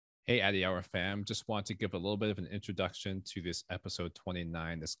Hey, Addy Hour fam, just want to give a little bit of an introduction to this episode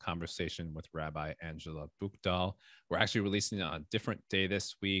 29, this conversation with Rabbi Angela Buchdahl. We're actually releasing it on a different day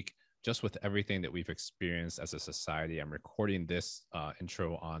this week, just with everything that we've experienced as a society. I'm recording this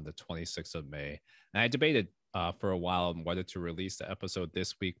intro on the 26th of May. And I debated for a while on whether to release the episode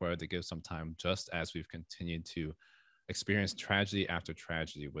this week, whether to give some time, just as we've continued to experience tragedy after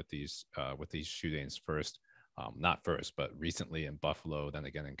tragedy with these shootings. Not first, but recently in Buffalo, then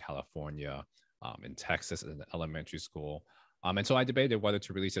again in California, in Texas, at an elementary school. And so I debated whether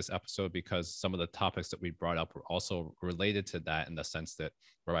to release this episode because some of the topics that we brought up were also related to that, in the sense that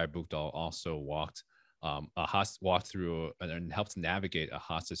Rabbi Buchdahl also walked through and helped navigate a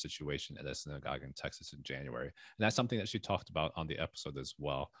hostage situation at a synagogue in Texas in January. And that's something that she talked about on the episode as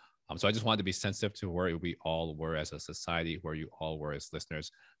well. So I just wanted to be sensitive to where we all were as a society, where you all were as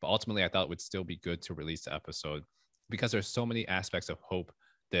listeners. But ultimately, I thought it would still be good to release the episode because there's so many aspects of hope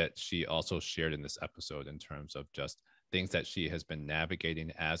that she also shared in this episode, in terms of just things that she has been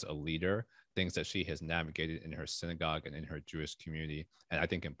navigating as a leader, things that she has navigated in her synagogue and in her Jewish community, and I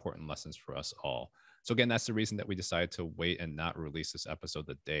think important lessons for us all. So again, that's the reason that we decided to wait and not release this episode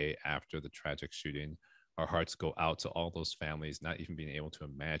the day after the tragic shooting. Our hearts go out to all those families, not even being able to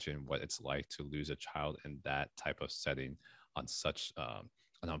imagine what it's like to lose a child in that type of setting on such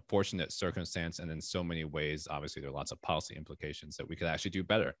an unfortunate circumstance. And in so many ways, obviously, there are lots of policy implications that we could actually do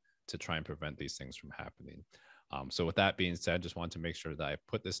better to try and prevent these things from happening. So with that being said, just wanted to make sure that I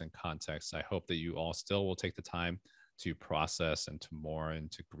put this in context. I hope that you all still will take the time to process and to mourn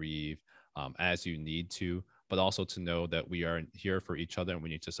and to grieve as you need to, but also to know that we are here for each other and we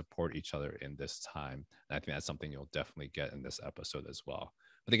need to support each other in this time. And I think that's something you'll definitely get in this episode as well.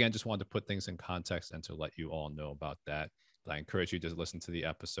 But again, just wanted to put things in context and to let you all know about that. But I encourage you to listen to the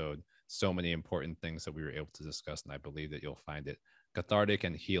episode. So many important things that we were able to discuss, and I believe that you'll find it cathartic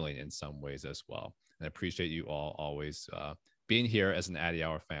and healing in some ways as well. And I appreciate you all always being here as an Addy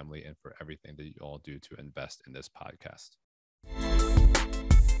Hour family, and for everything that you all do to invest in this podcast.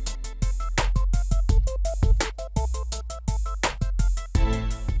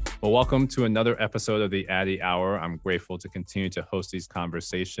 Well, welcome to another episode of the Addy Hour. I'm grateful to continue to host these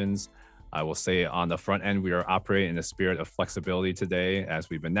conversations. I will say on the front end, we are operating in a spirit of flexibility today, as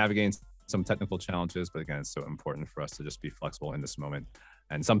we've been navigating some technical challenges. But again, it's so important for us to just be flexible in this moment.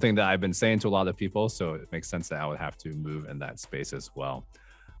 And something that I've been saying to a lot of people, so it makes sense that I would have to move in that space as well.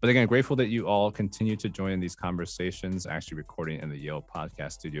 But again, grateful that you all continue to join in these conversations, actually recording in the Yale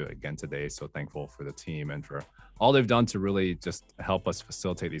podcast studio again today. So thankful for the team and for all they've done to really just help us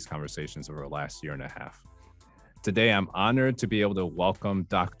facilitate these conversations over the last year and a half. Today, I'm honored to be able to welcome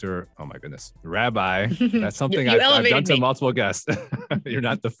Rabbi. That's something I've done to multiple guests. You're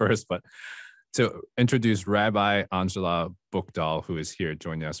not the first, but to introduce Rabbi Angela Buchdahl, who is here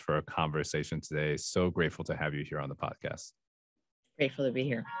joining us for a conversation today. So grateful to have you here on the podcast. Grateful to be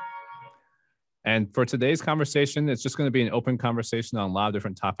here. And for today's conversation, it's just going to be an open conversation on a lot of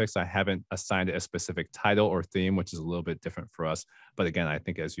different topics. I haven't assigned it a specific title or theme, which is a little bit different for us. But again, I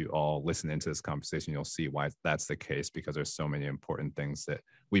think as you all listen into this conversation, you'll see why that's the case, because there's so many important things that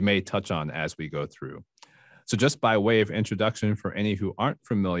we may touch on as we go through. So just by way of introduction, for any who aren't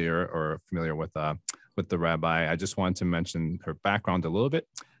familiar with the rabbi, I just wanted to mention her background a little bit.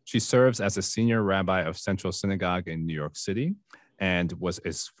 She serves as a senior rabbi of Central Synagogue in New York City, and was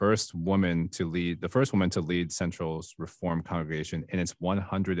the first woman to lead Central's Reform congregation in its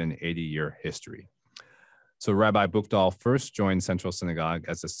 180-year history. So Rabbi Buchdahl first joined Central Synagogue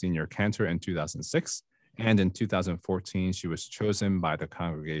as a senior cantor in 2006, and in 2014, she was chosen by the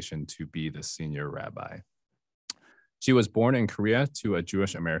congregation to be the senior rabbi. She was born in Korea to a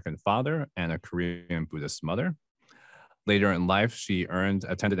Jewish American father and a Korean Buddhist mother. Later in life, she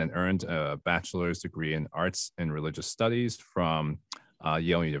attended and earned a bachelor's degree in arts and religious studies from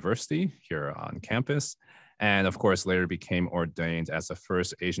Yale University here on campus. And of course, later became ordained as the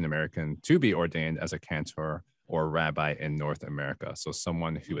first Asian American to be ordained as a cantor or rabbi in North America. So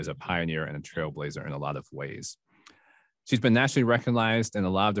someone who is a pioneer and a trailblazer in a lot of ways. She's been nationally recognized in a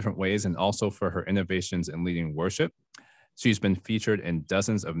lot of different ways, and also for her innovations in leading worship. She's been featured in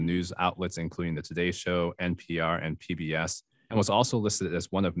dozens of news outlets, including The Today Show, NPR, and PBS, and was also listed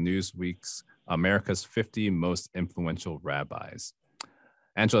as one of Newsweek's America's 50 Most Influential Rabbis.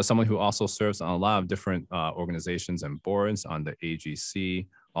 Angela is someone who also serves on a lot of different organizations and boards, on the AGC,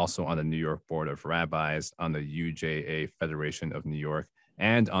 also on the New York Board of Rabbis, on the UJA Federation of New York,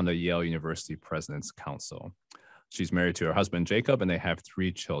 and on the Yale University President's Council. She's married to her husband, Jacob, and they have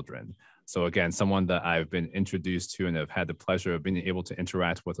 3 children. So again, someone that I've been introduced to and have had the pleasure of being able to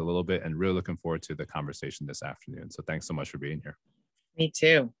interact with a little bit, and really looking forward to the conversation this afternoon. So thanks so much for being here. Me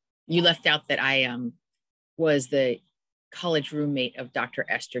too. you left out that I was the college roommate of Dr.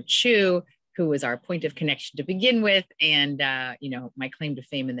 Esther Chu, who was our point of connection to begin with, and my claim to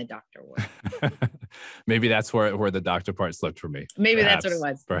fame in the doctor world. Maybe that's where the doctor part slipped for me. Maybe that's what it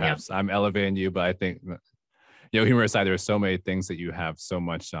was. Perhaps I'm elevating you, but I think, humor aside, there are so many things that you have so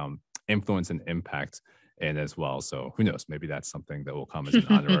much influence and impact in as well. So who knows? Maybe that's something that will come as an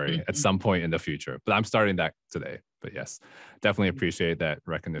honorary at some point in the future. But I'm starting that today. But yes, definitely appreciate that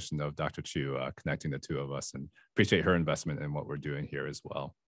recognition of Dr. Chu connecting the two of us, and appreciate her investment in what we're doing here as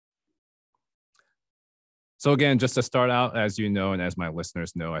well. So again, just to start out, as you know, and as my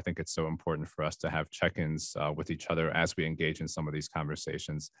listeners know, I think it's so important for us to have check-ins with each other as we engage in some of these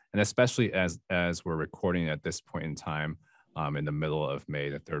conversations, and especially as we're recording at this point in time in the middle of May,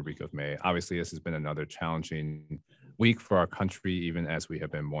 the third week of May. Obviously, this has been another challenging week for our country, even as we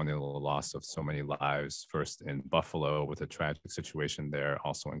have been mourning the loss of so many lives, first in Buffalo with a tragic situation there,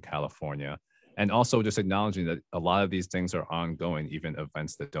 also in California. And also just acknowledging that a lot of these things are ongoing, even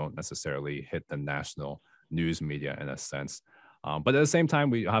events that don't necessarily hit the national news media in a sense. But at the same time,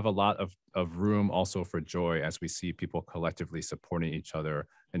 we have a lot of room also for joy as we see people collectively supporting each other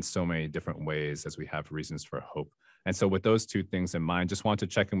in so many different ways, as we have reasons for hope. And so with those two things in mind, just want to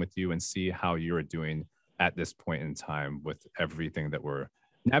check in with you and see how you're doing at this point in time with everything that we're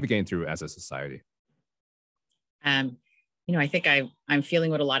navigating through as a society. I think I'm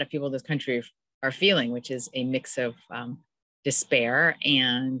feeling what a lot of people in this country are feeling, which is a mix of despair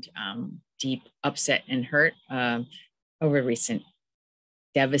and deep upset and hurt over recent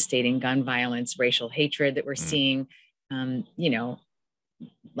devastating gun violence, racial hatred that we're seeing.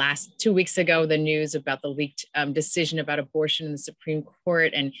 Last 2 weeks ago, the news about the leaked decision about abortion in the Supreme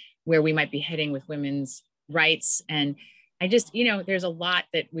Court and where we might be heading with women's rights. And I just, there's a lot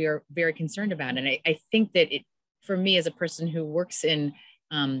that we are very concerned about. And I think that for me, as a person who works in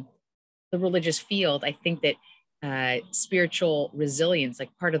the religious field, I think that spiritual resilience,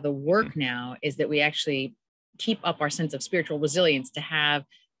 like part of the work now, is that we actually keep up our sense of spiritual resilience, to have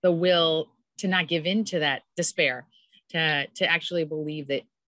the will to not give in to that despair, to actually believe that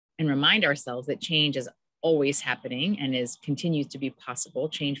and remind ourselves that change is always happening and continues to be possible,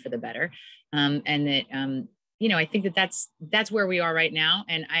 change for the better. And that, I think that that's where we are right now.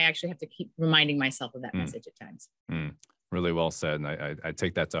 And I actually have to keep reminding myself of that message at times. Really well said. And I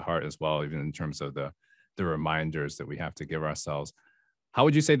take that to heart as well, even in terms of the reminders that we have to give ourselves. How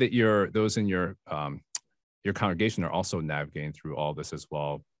would you say that those in your congregation are also navigating through all this as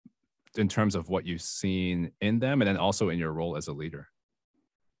well, in terms of what you've seen in them, and then also in your role as a leader?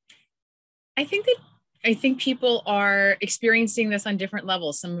 I think people are experiencing this on different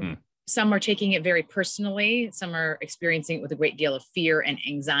levels. Some are taking it very personally. Some are experiencing it with a great deal of fear and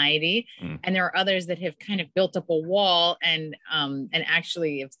anxiety. And there are others that have kind of built up a wall and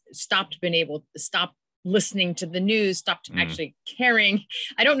actually have stopped listening to the news, stopped actually caring.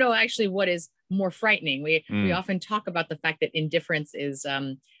 I don't know actually what is more frightening. We often talk about the fact that indifference is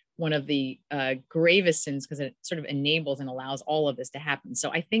one of the gravest sins, because it sort of enables and allows all of this to happen.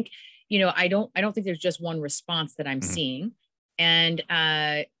 So I think, I don't think there's just one response that I'm seeing. And,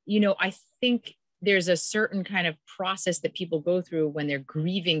 I think there's a certain kind of process that people go through when they're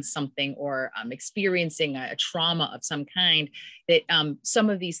grieving something or experiencing a trauma of some kind, that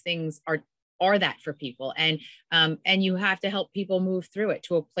some of these things are that for people. And you have to help people move through it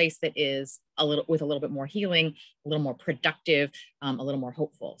to a place that is with a little bit more healing, a little more productive, a little more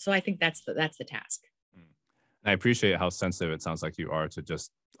hopeful. So I think that's the task. I appreciate how sensitive it sounds like you are to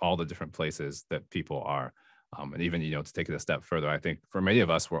just all the different places that people are. And even, to take it a step further, I think for many of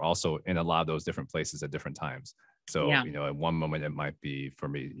us, we're also in a lot of those different places at different times. So, at one moment, it might be for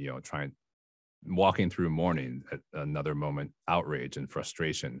me, walking through mourning, at another moment, outrage and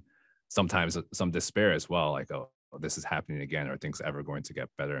frustration, sometimes some despair as well, like, oh, this is happening again, are things ever going to get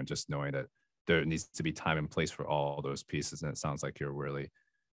better? And just knowing that there needs to be time and place for all those pieces. And it sounds like you're really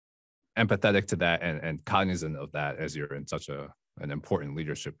empathetic to that and cognizant of that, as you're in such an important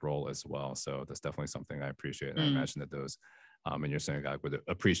leadership role as well. So that's definitely something I appreciate. And I imagine that those in your synagogue would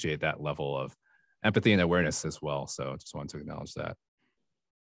appreciate that level of empathy and awareness as well. So just wanted to acknowledge that.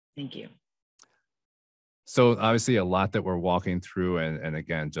 Thank you. So obviously a lot that we're walking through, and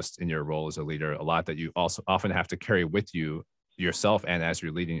again, just in your role as a leader, a lot that you also often have to carry with you yourself and as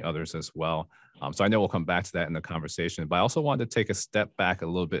you're leading others as well. So I know we'll come back to that in the conversation, but I also wanted to take a step back a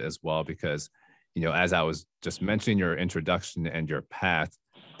little bit as well, because as I was just mentioning your introduction and your path,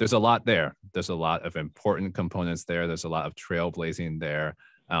 there's a lot there. There's a lot of important components there. There's a lot of trailblazing there.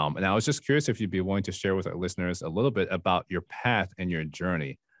 And I was just curious if you'd be willing to share with our listeners a little bit about your path and your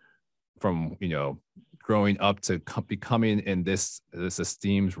journey from, growing up to becoming in this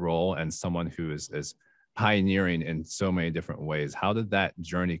esteemed role and someone who is pioneering in so many different ways. How did that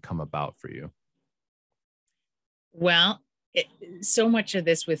journey come about for you? Well, so much of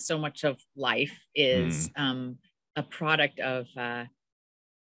this with so much of life is a product of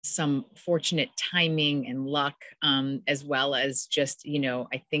some fortunate timing and luck, as well as just,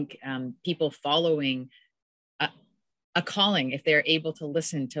 I think people following a calling if they're able to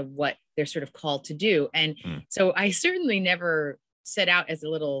listen to what they're sort of called to do. And so I certainly never set out as a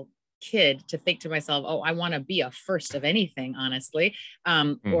little kid to think to myself, oh, I want to be a first of anything, honestly,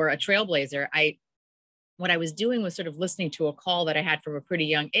 or a trailblazer. What I was doing was sort of listening to a call that I had from a pretty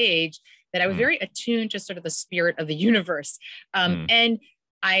young age, that I was very attuned to sort of the spirit of the universe. And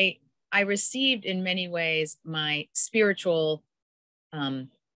I received in many ways my spiritual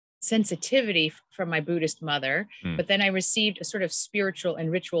sensitivity from my Buddhist mother, but then I received a sort of spiritual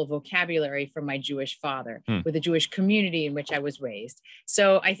and ritual vocabulary from my Jewish father with the Jewish community in which I was raised.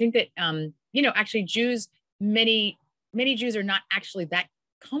 So I think that, actually many Jews are not actually that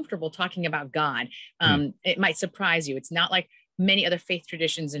comfortable talking about God. It might surprise you. It's not like many other faith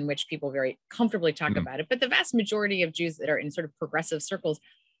traditions in which people very comfortably talk about it, but the vast majority of Jews that are in sort of progressive circles,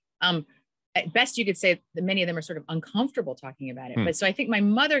 at best you could say that many of them are sort of uncomfortable talking about it. But so I think my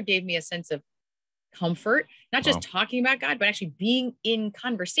mother gave me a sense of comfort, not just talking about God, but actually being in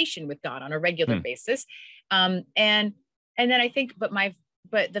conversation with God on a regular basis. And then I think, but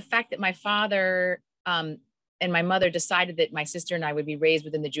the fact that my father and my mother decided that my sister and I would be raised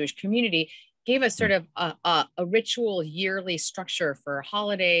within the Jewish community gave us sort of a ritual yearly structure for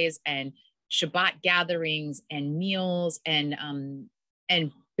holidays and Shabbat gatherings and meals and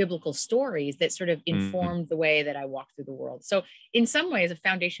biblical stories that sort of informed the way that I walked through the world. So in some ways, a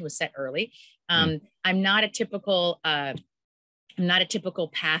foundation was set early. I'm not a typical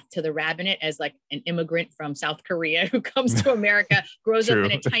path to the rabbinate as like an immigrant from South Korea who comes to America, grows up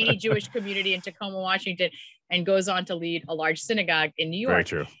in a tiny Jewish community in Tacoma, Washington, and goes on to lead a large synagogue in New York.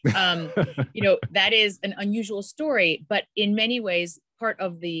 Very true. That is an unusual story, but in many ways, part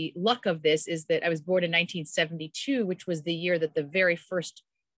of the luck of this is that I was born in 1972, which was the year that the very first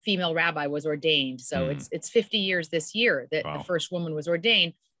female rabbi was ordained. So it's 50 years this year that the first woman was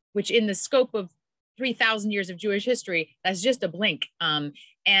ordained, which in the scope of 3,000 years of Jewish history, that's just a blink.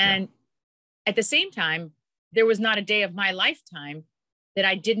 And at the same time, there was not a day of my lifetime that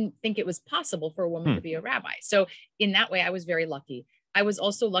I didn't think it was possible for a woman to be a rabbi. So in that way, I was very lucky. I was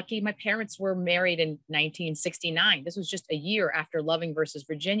also lucky. My parents were married in 1969. This was just a year after Loving versus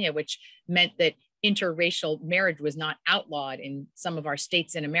Virginia, which meant that interracial marriage was not outlawed in some of our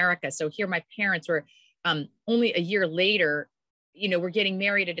states in America. So here my parents were only a year later, were getting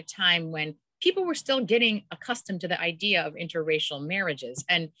married at a time when people were still getting accustomed to the idea of interracial marriages.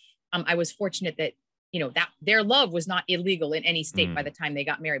 And I was fortunate that, that their love was not illegal in any state by the time they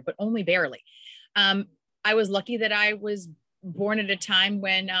got married, but only barely. I was lucky that I was born at a time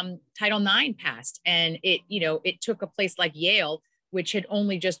when Title IX passed, and it took a place like Yale, which had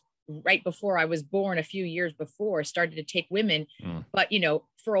only just right before I was born, a few years before, started to take women, but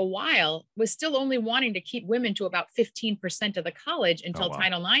for a while was still only wanting to keep women to about 15% of the college until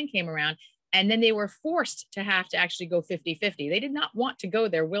Title IX came around. And then they were forced to have to actually go 50-50. They did not want to go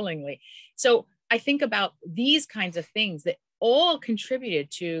there willingly. So I think about these kinds of things that all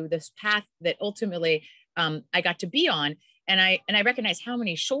contributed to this path that ultimately I got to be on. And I recognize how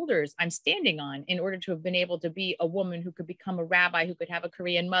many shoulders I'm standing on in order to have been able to be a woman who could become a rabbi, who could have a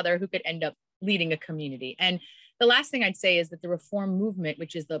Korean mother, who could end up leading a community. And the last thing I'd say is that the Reform movement,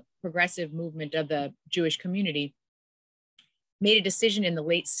 which is the progressive movement of the Jewish community, made a decision in the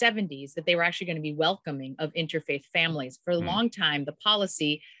late 70s that they were actually going to be welcoming of interfaith families. For a long time, the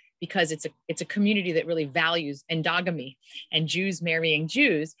policy, because it's a community that really values endogamy and Jews marrying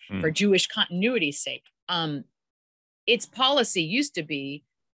Jews for Jewish continuity's sake, its policy used to be,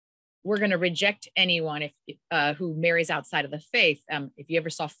 we're going to reject anyone who marries outside of the faith. If you ever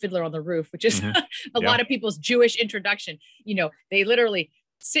saw Fiddler on the Roof, which is a lot of people's Jewish introduction, they literally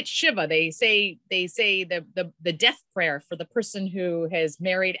sit Shiva. They say the death prayer for the person who has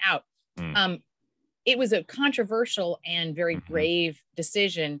married out. It was a controversial and very brave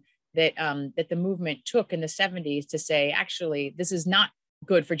decision that that the movement took in the 70s to say, actually, this is not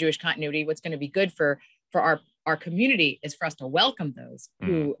good for Jewish continuity. What's going to be good for our community is for us to welcome those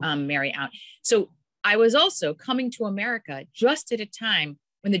who marry out. So I was also coming to America just at a time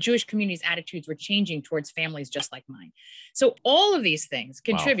when the Jewish community's attitudes were changing towards families just like mine. So all of these things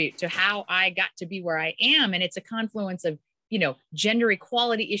contribute to how I got to be where I am. And it's a confluence of, gender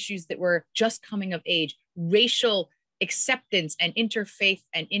equality issues that were just coming of age, racial acceptance and interfaith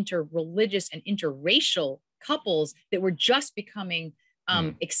and interreligious and interracial couples that were just becoming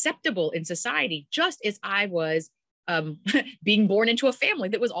acceptable in society, just as I was being born into a family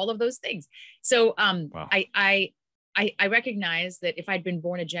that was all of those things. So wow. I recognize that if I'd been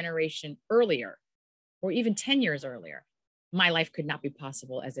born a generation earlier, or even 10 years earlier, my life could not be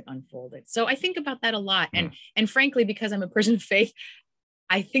possible as it unfolded. So I think about that a lot. And frankly, because I'm a person of faith,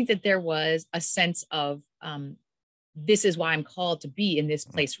 I think that there was a sense of this is why I'm called to be in this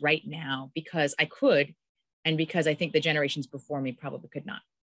place right now, because I could, and because I think the generations before me probably could not.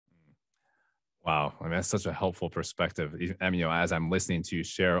 Wow. I mean, that's such a helpful perspective. I mean, as I'm listening to you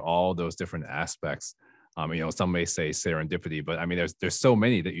share all those different aspects, some may say serendipity, but I mean, there's so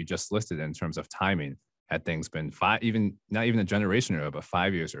many that you just listed in terms of timing. Had things been not even a generation ago, but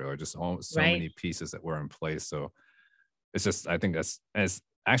 5 years ago, just so many pieces that were in place. So it's just, I think it's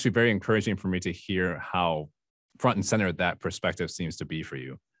actually very encouraging for me to hear how front and center that perspective seems to be for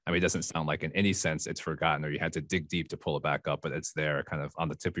you. I mean, it doesn't sound like in any sense it's forgotten or you had to dig deep to pull it back up, but it's there kind of on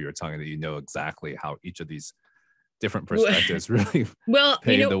the tip of your tongue that you know exactly how each of these different perspectives really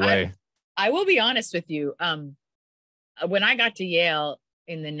paved the way. I will be honest with you. When I got to Yale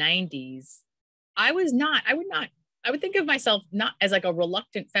in the 90s, I would think of myself not as like a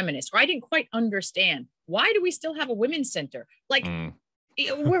reluctant feminist, or I didn't quite understand, why do we still have a women's center? Like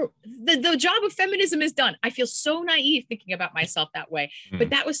the job of feminism is done. I feel so naive thinking about myself that way,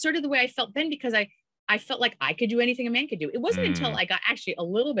 but that was sort of the way I felt then, because I felt like I could do anything a man could do. It wasn't until I got actually a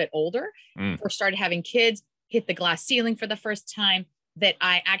little bit older, first started having kids, hit the glass ceiling for the first time, that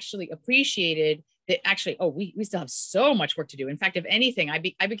I actually appreciated that actually, we still have so much work to do. In fact, if anything,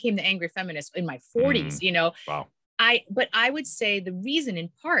 I became the angry feminist in my 40s, Wow. But I would say the reason in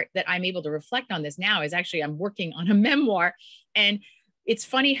part that I'm able to reflect on this now is actually I'm working on a memoir. And it's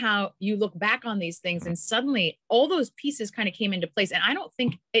funny how you look back on these things and suddenly all those pieces kind of came into place. And I don't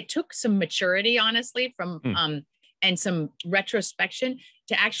think it took some maturity, honestly, from and some retrospection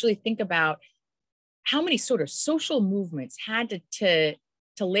to actually think about how many sort of social movements had to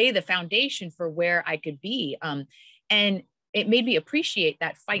lay the foundation for where I could be. And it made me appreciate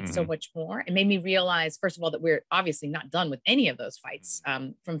that fight so much more. It made me realize, first of all, that we're obviously not done with any of those fights,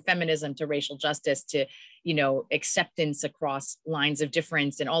 from feminism to racial justice to, acceptance across lines of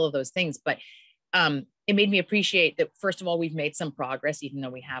difference and all of those things. But it made me appreciate that, first of all, we've made some progress, even though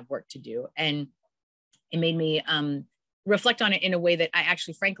we have work to do. And it made me reflect on it in a way that I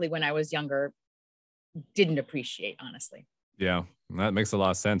actually, frankly, when I was younger, didn't appreciate, honestly. Yeah, that makes a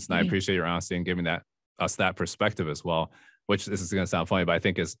lot of sense. And I appreciate your honesty in giving us that perspective as well, which this is going to sound funny, but I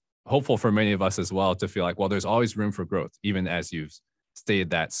think is hopeful for many of us as well, to feel like, well, there's always room for growth, even as you've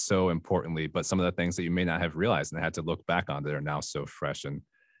stated that so importantly, but some of the things that you may not have realized and had to look back on that are now so fresh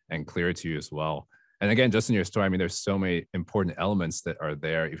and clear to you as well. And again, just in your story, I mean, there's so many important elements that are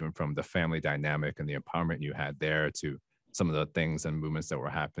there, even from the family dynamic and the empowerment you had there to some of the things and movements that were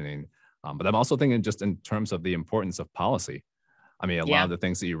happening. But I'm also thinking just in terms of the importance of policy. I mean, a lot of the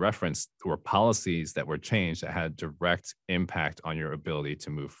things that you referenced were policies that were changed that had direct impact on your ability to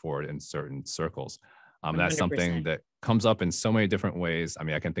move forward in certain circles. That's something that comes up in so many different ways. I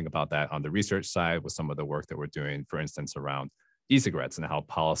mean, I can think about that on the research side with some of the work that we're doing, for instance, around e-cigarettes and how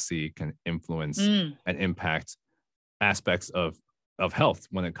policy can influence and impact aspects of health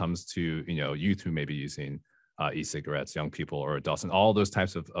when it comes to, youth who may be using e-cigarettes, young people or adults, and all those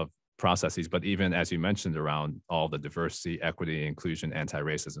types of processes. But even as you mentioned around all the diversity, equity, inclusion,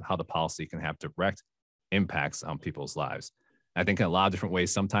 anti-racism, how the policy can have direct impacts on people's lives. I think in a lot of different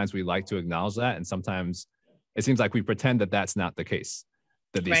ways, sometimes we like to acknowledge that. And sometimes it seems like we pretend that that's not the case,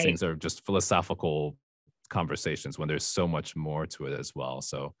 that these things are just philosophical conversations when there's so much more to it as well.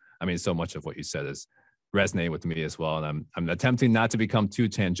 So, I mean, so much of what you said is resonating with me as well. And I'm attempting not to become too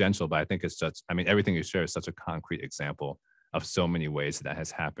tangential, but I think it's such, I mean, everything you share is such a concrete example of so many ways that has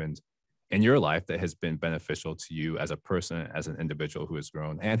happened in your life that has been beneficial to you as a person, as an individual who has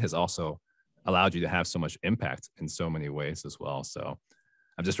grown, and has also allowed you to have so much impact in so many ways as well. So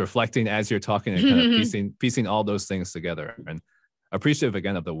I'm just reflecting as you're talking and kind of piecing all those things together, and appreciative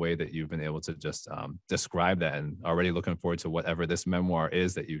again of the way that you've been able to just describe that, and already looking forward to whatever this memoir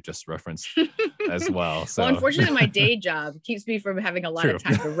is that you just referenced as well. So well, unfortunately, my day job keeps me from having a lot of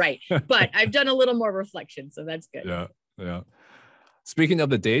time to write, but I've done a little more reflection, so that's good. Yeah. Speaking of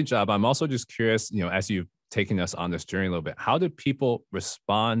the day job, I'm also just curious, as you've taken us on this journey a little bit, how did people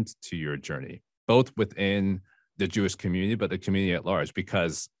respond to your journey, both within the Jewish community, but the community at large?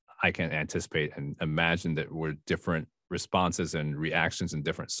 Because I can anticipate and imagine that were different responses and reactions in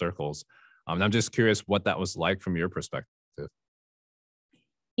different circles. And I'm just curious what that was like from your perspective.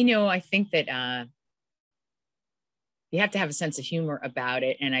 I think that you have to have a sense of humor about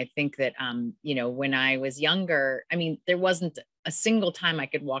it. And I think that, you know, when I was younger, I mean, there wasn't a single time I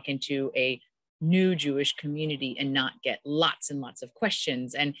could walk into a new Jewish community and not get lots and lots of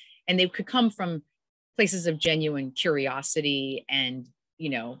questions. And they could come from places of genuine curiosity and, you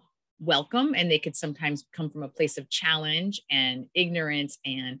know, welcome. And they could sometimes come from a place of challenge and ignorance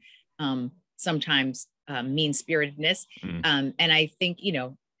and sometimes mean-spiritedness. And I think, you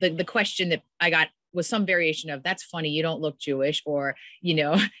know, the question that I got was some variation of, that's funny, you don't look Jewish, or, you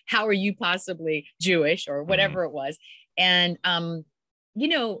know, how are you possibly Jewish, or whatever it was. And, you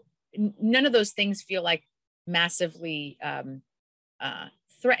know, none of those things feel like massively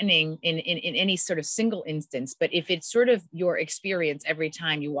threatening in any sort of single instance. But if it's sort of your experience every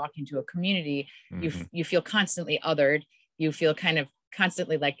time you walk into a community, you feel constantly othered, you feel kind of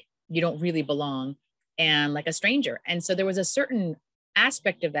constantly like you don't really belong and like a stranger. And so there was a certain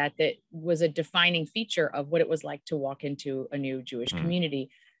aspect of that that was a defining feature of what it was like to walk into a new Jewish community.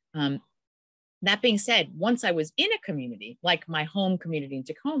 That being said, once I was in a community, like my home community in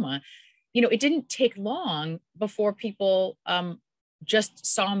Tacoma, you know, it didn't take long before people just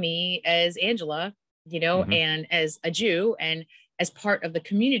saw me as Angela, you know, and as a Jew and as part of the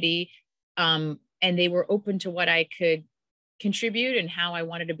community. And they were open to what I could contribute and how I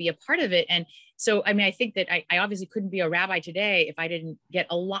wanted to be a part of it. And so, I mean, I think that I obviously couldn't be a rabbi today if I didn't get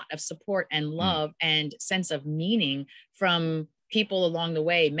a lot of support and love and sense of meaning from people along the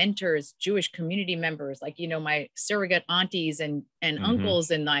way, mentors, Jewish community members, like, you know, my surrogate aunties and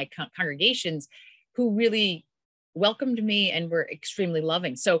uncles in my congregations who really welcomed me and were extremely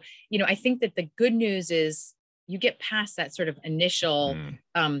loving. So, you know, I think that the good news is you get past that sort of initial,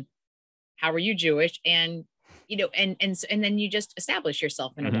 how are you Jewish? And, you know, and then you just establish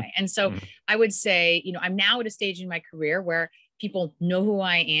yourself in a way. And so I would say, you know, I'm now at a stage in my career where people know who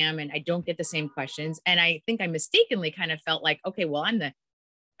I am and I don't get the same questions. And I think I mistakenly kind of felt like, okay, well, I'm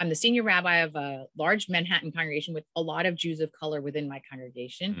the senior rabbi of a large Manhattan congregation with a lot of Jews of color within my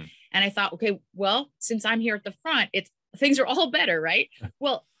congregation. And I thought, okay, well, since I'm here at the front, things are all better, right?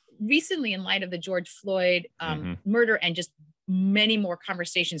 Well, recently, in light of the George Floyd murder and just many more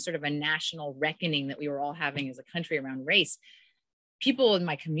conversations, sort of a national reckoning that we were all having as a country around race, people in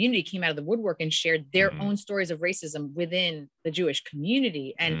my community came out of the woodwork and shared their own stories of racism within the Jewish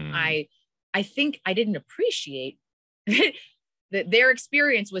community. And I think I didn't appreciate that their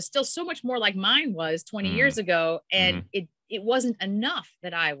experience was still so much more like mine was 20 years ago. And it wasn't enough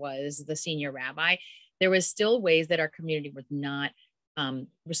that I was the senior rabbi. There was still ways that our community was not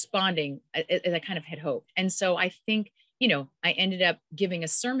responding as I kind of had hoped. And so I think, you know, I ended up giving a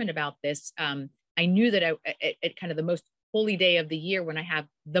sermon about this. I knew that at kind of the most holy day of the year, when I have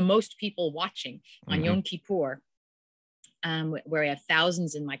the most people watching on Yom Kippur, where I have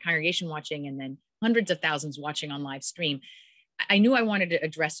thousands in my congregation watching and then hundreds of thousands watching on live stream, I knew I wanted to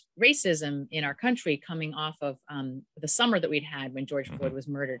address racism in our country coming off of the summer that we'd had when George Floyd was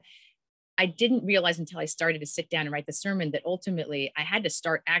murdered. I didn't realize until I started to sit down and write the sermon that ultimately I had to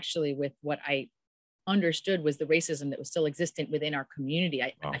start actually with what I understood was the racism that was still existent within our community.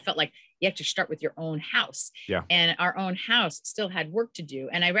 I felt like you have to start with your own house. And our own house still had work to do.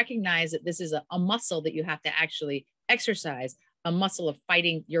 And I recognize that this is a muscle that you have to actually exercise, a muscle of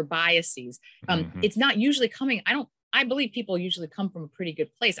fighting your biases. It's not usually coming. I believe people usually come from a pretty good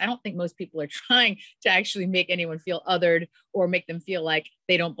place. I don't think most people are trying to actually make anyone feel othered or make them feel like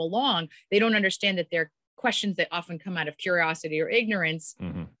they don't belong. They don't understand that they're questions that often come out of curiosity or ignorance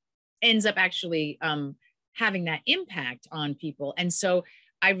ends up actually having that impact on people. And so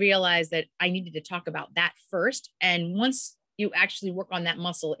I realized that I needed to talk about that first. And once you actually work on that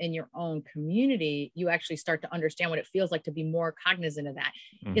muscle in your own community, you actually start to understand what it feels like to be more cognizant of that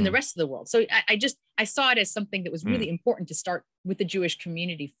in the rest of the world. So I saw it as something that was really important to start with the Jewish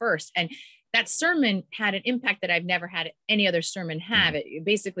community first. And that sermon had an impact that I've never had any other sermon have. It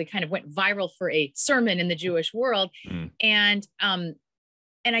basically kind of went viral for a sermon in the Jewish world. And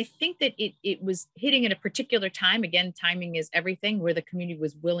I think that it was hitting at a particular time. Again, timing is everything, where the community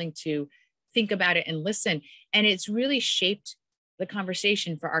was willing to think about it and listen. And it's really shaped the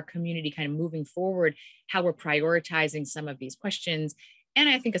conversation for our community kind of moving forward, how we're prioritizing some of these questions. And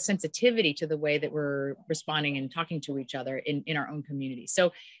I think a sensitivity to the way that we're responding and talking to each other in our own community.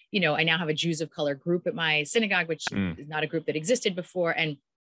 So, you know, I now have a Jews of color group at my synagogue, which is not a group that existed before. And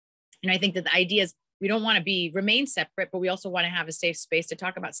I think that the idea is we don't want to remain separate, but we also want to have a safe space to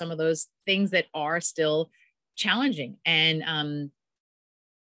talk about some of those things that are still challenging. And,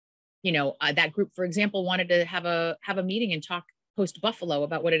 you know, that group, for example, wanted to have a meeting and talk post Buffalo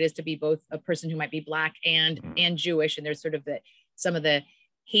about what it is to be both a person who might be Black and Jewish. And there's sort of some of the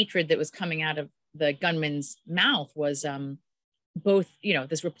hatred that was coming out of the gunman's mouth was both,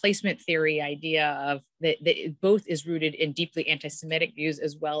 this replacement theory idea of that it both is rooted in deeply anti-Semitic views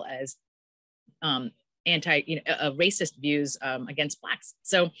as well as racist views against Blacks.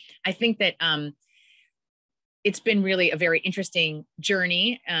 So I think that it's been really a very interesting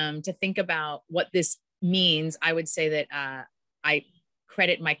journey to think about what this means. I would say that I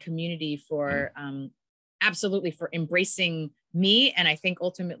credit my community for absolutely for embracing me, and I think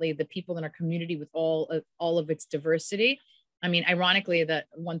ultimately the people in our community with all of its diversity. I mean, ironically, the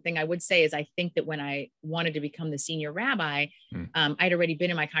one thing I would say is I think that when I wanted to become the senior rabbi, I'd already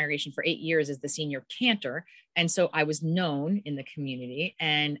been in my congregation for 8 years as the senior cantor. And so I was known in the community.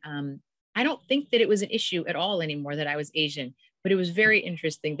 And I don't think that it was an issue at all anymore that I was Asian, but it was very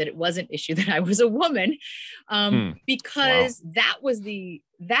interesting that it was an issue that I was a woman, because that was the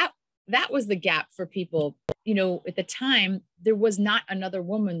gap for people. At the time, there was not another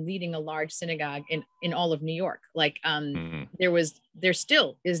woman leading a large synagogue in all of New York. Like there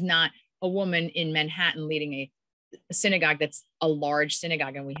still is not a woman in Manhattan leading a synagogue that's a large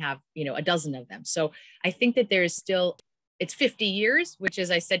synagogue, and we have, a dozen of them. So I think that there's still, it's 50 years, which, as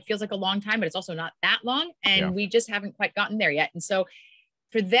I said, feels like a long time, but it's also not that long. And we just haven't quite gotten there yet. And so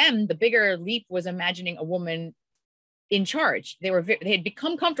for them, the bigger leap was imagining a woman in charge. They had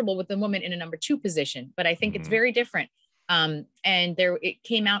become comfortable with the woman in a number 2 position, but I think it's very different. And it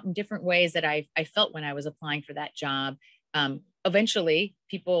came out in different ways that I felt when I was applying for that job. Eventually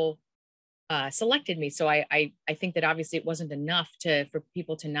people selected me. So I think that obviously it wasn't enough for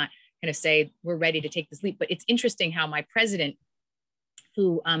people to not kind of say, we're ready to take this leap. But it's interesting how my president,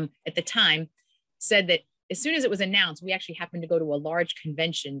 who at the time said that as soon as it was announced, we actually happened to go to a large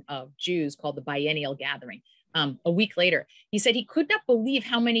convention of Jews called the Biennial Gathering. A week later, he said he could not believe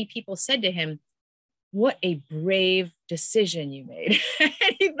how many people said to him, "What a brave decision you made."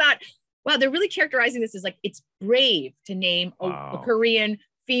 And he thought, wow, they're really characterizing this as like, it's brave to name a Korean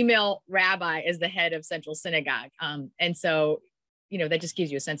female rabbi as the head of Central Synagogue. And so, that just gives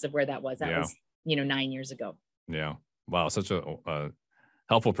you a sense of where that was. That was, 9 years ago. Yeah. Wow. Such a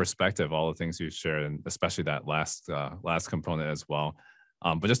helpful perspective, all the things you shared, and especially that last component as well.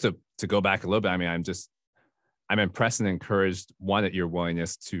 But just to go back a little bit, I mean, I'm impressed and encouraged, one, at your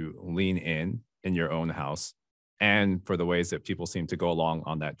willingness to lean in your own house, and for the ways that people seem to go along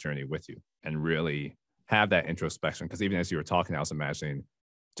on that journey with you and really have that introspection. Because even as you were talking, I was imagining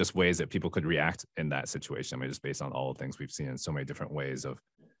just ways that people could react in that situation. I mean, just based on all the things we've seen in so many different ways of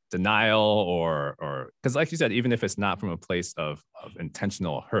denial or because like you said, even if it's not from a place of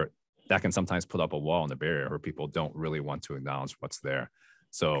intentional hurt, that can sometimes put up a wall and a barrier where people don't really want to acknowledge what's there.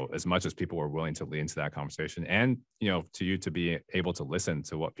 So as much as people were willing to lean into that conversation, and to you to be able to listen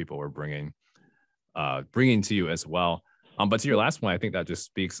to what people were bringing to you as well. But to your last one, I think that just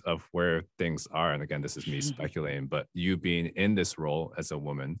speaks of where things are. And again, this is me speculating, but you being in this role as a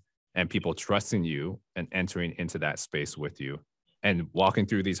woman and people trusting you and entering into that space with you and walking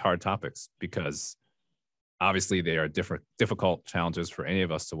through these hard topics, because obviously they are difficult challenges for any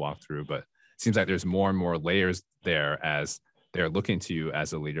of us to walk through. But it seems like there's more and more layers there as they're looking to you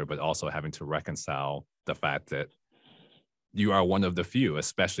as a leader, but also having to reconcile the fact that you are one of the few,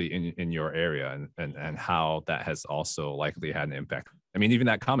 especially in your area, and how that has also likely had an impact. I mean, even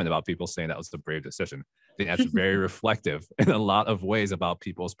that comment about people saying that was a brave decision, I think that's very reflective in a lot of ways about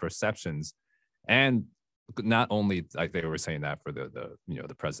people's perceptions. And not only like they were saying that for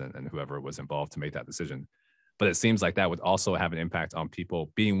the president and whoever was involved to make that decision, but it seems like that would also have an impact on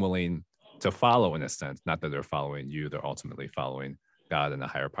people being willing to follow, in a sense, not that they're following you, they're ultimately following God and a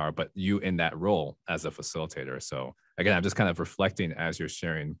higher power, but you in that role as a facilitator. So again, I'm just kind of reflecting as you're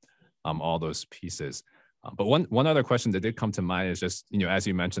sharing all those pieces. But one other question that did come to mind is just, as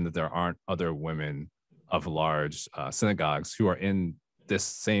you mentioned, that there aren't other women of large synagogues who are in this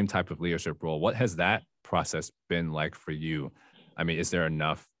same type of leadership role. What has that process been like for you? I mean, is there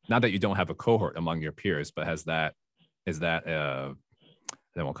enough, not that you don't have a cohort among your peers, but is that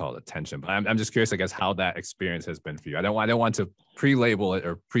I won't call it attention, but I'm just curious, I guess, how that experience has been for you. I don't want to pre-label it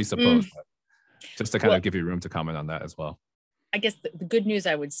or presuppose, but just to kind of give you room to comment on that as well. I guess the good news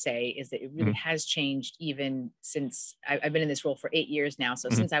I would say is that it really has changed even since I've been in this role for 8 years now. So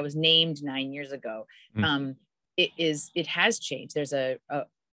since I was named 9 years ago, it has changed. There's a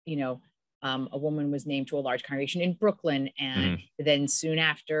woman was named to a large congregation in Brooklyn, and then soon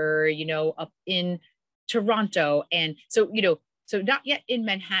after, up in Toronto. And so, so not yet in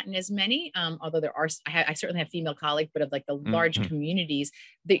Manhattan as many, although there are, I certainly have female colleagues, but of like the large communities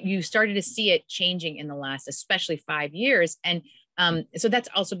that you started to see it changing in the last, especially 5 years. And so that's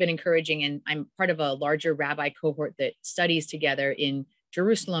also been encouraging. And I'm part of a larger rabbi cohort that studies together in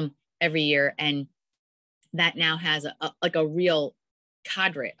Jerusalem. every year. And that now has a real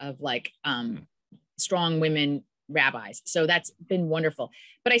cadre of like strong women rabbis. So that's been wonderful.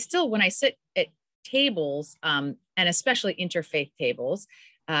 But I still, when I sit at tables, and especially interfaith tables,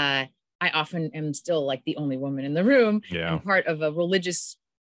 I often am still like the only woman in the room. Yeah. I'm part of a religious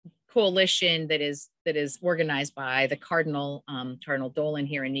coalition that is organized by the Cardinal Dolan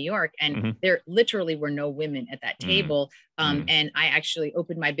here in New York, and there literally were no women at that table. And I actually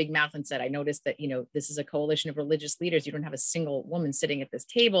opened my big mouth and said, I noticed that, you know, this is a coalition of religious leaders. You don't have a single woman sitting at this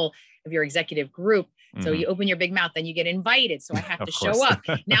table of your executive group. So you open your big mouth, then you get invited. So I have to show up.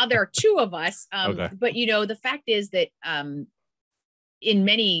 Now there are two of us. But, you know, the fact is that in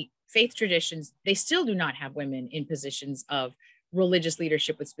many faith traditions, they still do not have women in positions of religious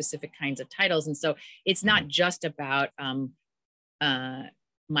leadership with specific kinds of titles. And so it's not just about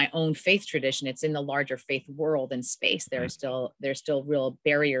my own faith tradition. It's in the larger faith world and space. There's still real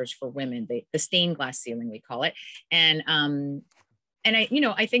barriers for women, the stained glass ceiling, we call it. And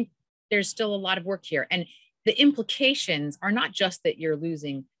I think there's still a lot of work here. And the implications are not just that you're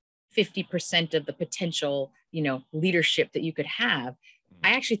losing 50% of the potential, you know, leadership that you could have.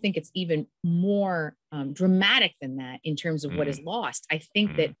 I actually think it's even more dramatic than that in terms of what is lost. I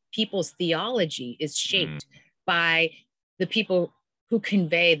think that people's theology is shaped by the people who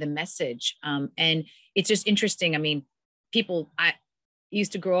convey the message. And it's just interesting. I mean, I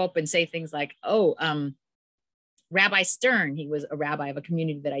used to grow up and say things like, Rabbi Stern, he was a rabbi of a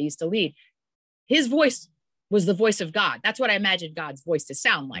community that I used to lead. His voice was the voice of God. That's what I imagined God's voice to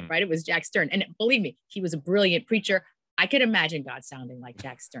sound like, right? It was Jack Stern. And believe me, he was a brilliant preacher. I could imagine God sounding like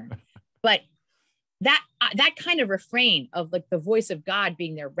Jack Stern. But that kind of refrain of like the voice of God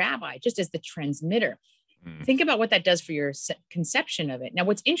being their rabbi, just as the transmitter, think about what that does for your conception of it. Now,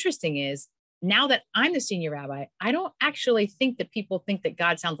 what's interesting is now that I'm the senior rabbi, I don't actually think that people think that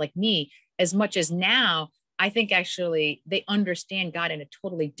God sounds like me as much as now I think actually they understand God in a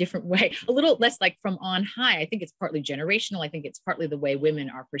totally different way, a little less like from on high. I think it's partly generational. I think it's partly the way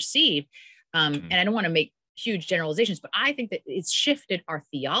women are perceived. And I don't want to make huge generalizations, but I think that it's shifted our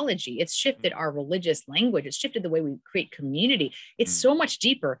theology. It's shifted our religious language. It's shifted the way we create community. It's so much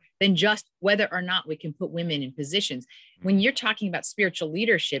deeper than just whether or not we can put women in positions. When you're talking about spiritual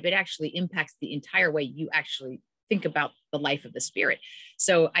leadership, it actually impacts the entire way you actually think about the life of the spirit.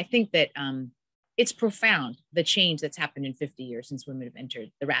 So I think that it's profound, the change that's happened in 50 years since women have entered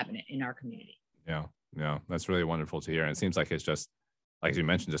the rabbinate in our community. Yeah, that's really wonderful to hear. And it seems like it's just, like you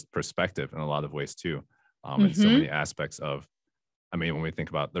mentioned, just perspective in a lot of ways too. And so many aspects of, I mean, when we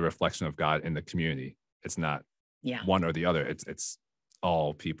think about the reflection of God in the community, it's not one or the other, it's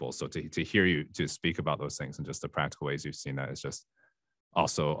all people. So to hear you to speak about those things and just the practical ways you've seen that is just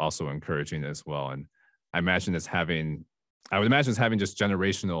also encouraging as well. And I would imagine it's having just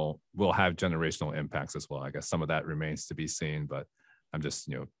will have generational impacts as well. I guess some of that remains to be seen, but I'm just,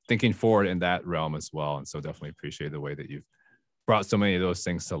 thinking forward in that realm as well. And so definitely appreciate the way that you've brought so many of those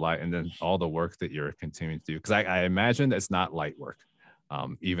things to light, and then all the work that you're continuing to do. Because I imagine it's not light work,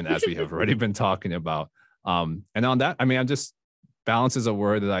 even as we have already been talking about. And on that, I mean, balance is a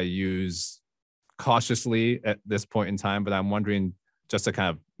word that I use cautiously at this point in time, but I'm wondering, just to kind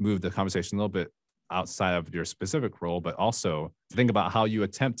of move the conversation a little bit outside of your specific role, but also to think about how you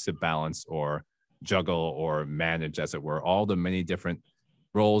attempt to balance or juggle or manage, as it were, all the many different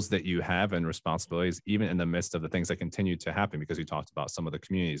roles that you have and responsibilities, even in the midst of the things that continue to happen, because you talked about some of the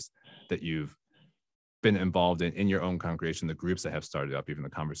communities that you've been involved in your own congregation, the groups that have started up, even the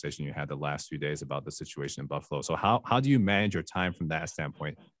conversation you had the last few days about the situation in Buffalo. So how do you manage your time from that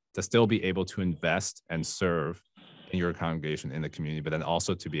standpoint to still be able to invest and serve in your congregation, in the community, but then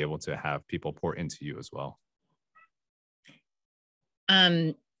also to be able to have people pour into you as well?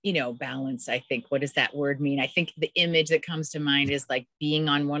 Balance, I think, what does that word mean? I think the image that comes to mind is like being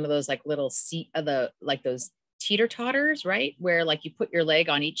on one of those like little seat of those teeter-totters, right? Where like you put your leg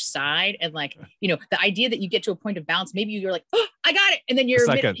on each side and like, the idea that you get to a point of balance, maybe you're like, oh, I got it. And then you're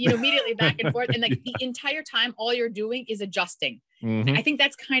immediately back and forth. And like the entire time, all you're doing is adjusting. I think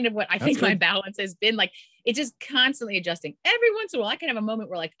that's kind of what I think my balance has been like. It's just constantly adjusting. Every once in a while, I can have a moment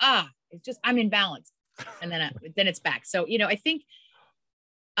where like, it's just, I'm in balance. And then it's back. So, I think,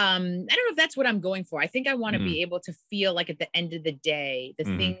 I don't know if that's what I'm going for. I think I want to be able to feel like at the end of the day, the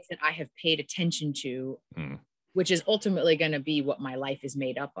things that I have paid attention to, which is ultimately going to be what my life is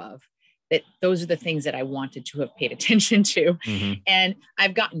made up of, that those are the things that I wanted to have paid attention to. And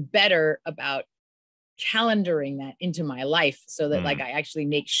I've gotten better about calendaring that into my life so that like I actually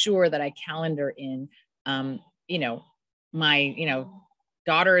make sure that I calendar in, my,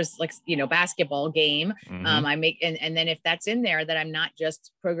 daughter's like, basketball game. Mm-hmm. I make, and then if that's in there, that I'm not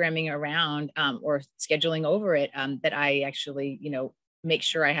just programming around or scheduling over it, that I actually, make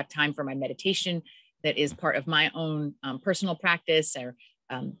sure I have time for my meditation that is part of my own personal practice, or,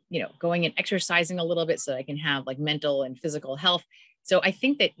 going and exercising a little bit so that I can have like mental and physical health. So I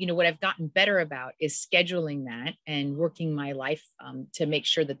think that, what I've gotten better about is scheduling that and working my life to make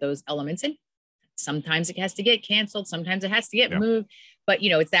sure that those elements, and sometimes it has to get canceled, sometimes it has to get moved, but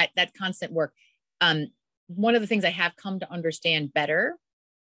it's that constant work. One of the things I have come to understand better,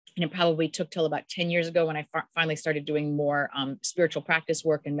 and it probably took till about 10 years ago when I finally started doing more spiritual practice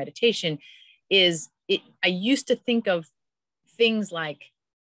work and meditation, is I used to think of things like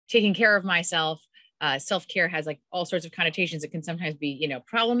taking care of myself. Self-care has like all sorts of connotations. It can sometimes be,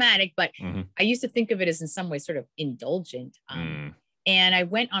 problematic, but I used to think of it as in some way sort of indulgent. And I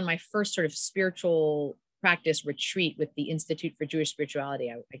went on my first sort of spiritual practice retreat with the Institute for Jewish Spirituality.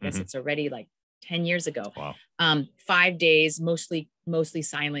 I guess it's already like 10 years ago. Wow. 5 days, mostly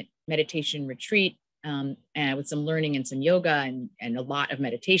silent meditation retreat, and with some learning and some yoga and a lot of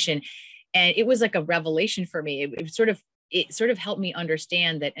meditation. And it was like a revelation for me. It sort of helped me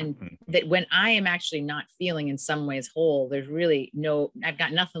understand that, and that when I am actually not feeling in some ways whole, there's really I've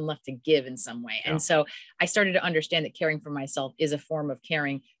got nothing left to give in some way. And so I started to understand that caring for myself is a form of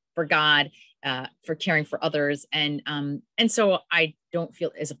caring for God, for caring for others. And so I don't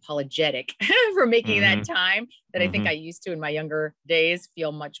feel as apologetic for making that time that I think I used to in my younger days,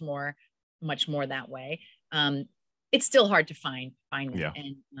 feel much more that way. It's still hard to find that.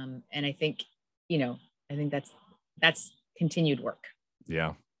 And I think, that's continued work.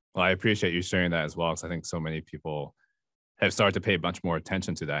 Yeah. Well, I appreciate you sharing that as well, because I think so many people have started to pay much more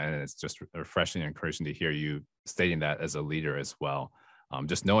attention to that. And it's just refreshing and encouraging to hear you stating that as a leader as well.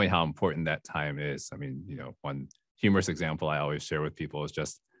 Just knowing how important that time is. I mean, one humorous example I always share with people is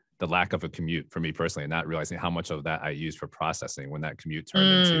just the lack of a commute for me personally, and not realizing how much of that I use for processing when that commute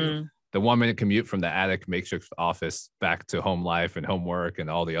turned into the 1 minute commute from the attic makeshift office back to home life and homework and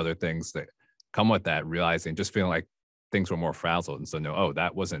all the other things that come with that, realizing, just feeling like things were more frazzled. And so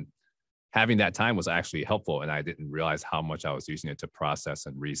that wasn't, having that time was actually helpful. And I didn't realize how much I was using it to process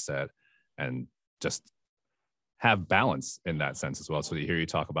and reset and just have balance in that sense as well. So to hear you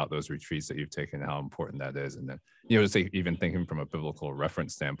talk about those retreats that you've taken, how important that is. And then, even thinking from a biblical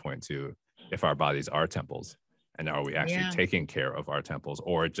reference standpoint too, if our bodies are temples, and are we actually taking care of our temples,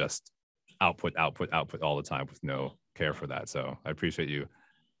 or just output all the time with no care for that? So I appreciate you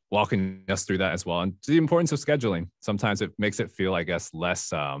walking us through that as well. And the importance of scheduling. Sometimes it makes it feel, I guess,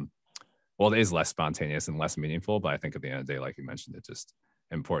 less, it is less spontaneous and less meaningful, but I think at the end of the day, like you mentioned, it's just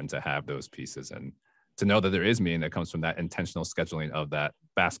important to have those pieces and to know that there is meaning that comes from that intentional scheduling of that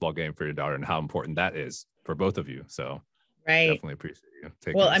basketball game for your daughter, and how important that is for both of you. So definitely appreciate you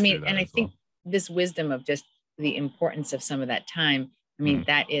taking us through that. And I think this wisdom of just the importance of some of that time,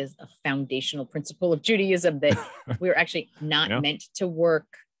 that is a foundational principle of Judaism, that we're actually not meant to work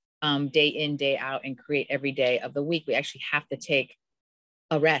day in, day out and create every day of the week. We actually have to take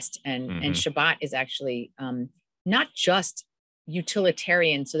a rest, and Shabbat is actually not just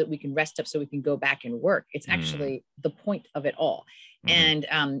utilitarian so that we can rest up so we can go back and work. It's actually the point of it all. And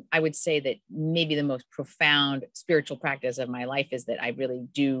I would say that maybe the most profound spiritual practice of my life is that I really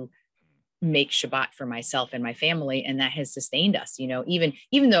do make Shabbat for myself and my family, and that has sustained us.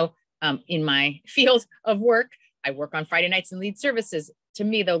 Even though in my field of work, I work on Friday nights and lead services. To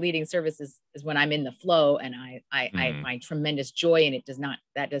me, though, leading services is when I'm in the flow, and I find tremendous joy, and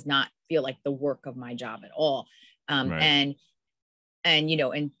that does not feel like the work of my job at all. And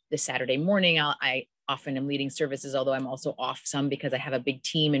the Saturday morning, I often am leading services, although I'm also off some because I have a big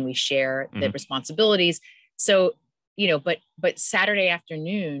team and we share the responsibilities. So, but Saturday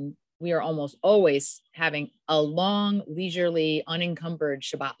afternoon, we are almost always having a long, leisurely, unencumbered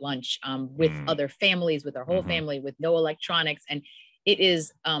Shabbat lunch with other families, with our whole family, with no electronics. And it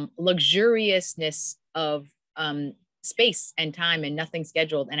is luxuriousness of space and time and nothing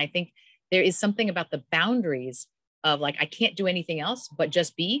scheduled. And I think there is something about the boundaries of like, I can't do anything else but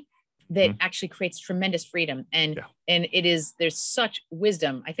just be, that actually creates tremendous freedom. And there's such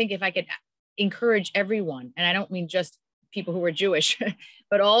wisdom. I think if I could encourage everyone, and I don't mean just people who are Jewish,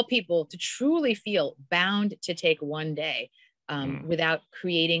 but all people, to truly feel bound to take one day without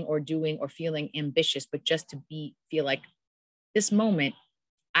creating or doing or feeling ambitious, but just to feel like this moment,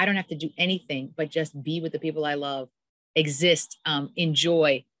 I don't have to do anything but just be with the people I love, exist,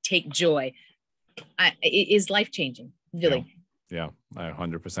 enjoy, take joy. It is life-changing, really. Yeah, I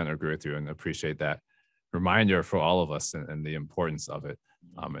 100% agree with you and appreciate that reminder for all of us and the importance of it.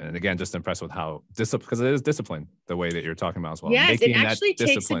 And again, just impressed with how discipline, because it is discipline, the way that you're talking about as well. Yes, Making it actually that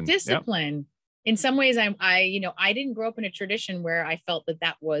takes a discipline. discipline. Yep. In some ways, I didn't grow up in a tradition where I felt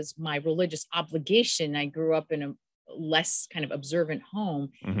that was my religious obligation. I grew up in a less kind of observant home.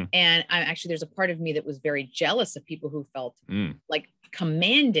 Mm-hmm. And there's a part of me that was very jealous of people who felt like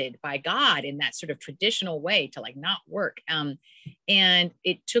commanded by God in that sort of traditional way to like not work. And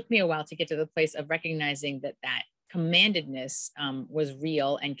it took me a while to get to the place of recognizing that commandedness was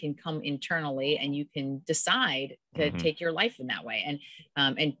real and can come internally, and you can decide to take your life in that way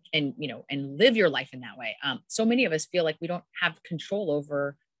and live your life in that way. So many of us feel like we don't have control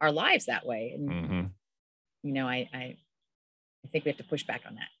over our lives that way. And I think we have to push back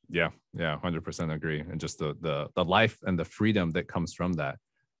on that. Yeah, 100% agree. And just the life and the freedom that comes from that.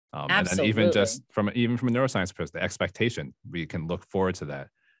 And then even just from a neuroscience perspective, the expectation, we can look forward to that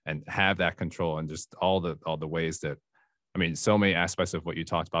and have that control, and just all the ways that, I mean, so many aspects of what you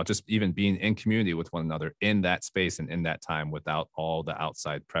talked about, just even being in community with one another in that space and in that time without all the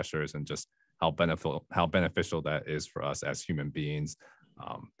outside pressures, and just how beneficial that is for us as human beings,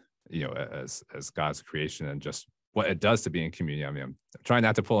 as God's creation, and just what it does to be in community. I mean, I'm trying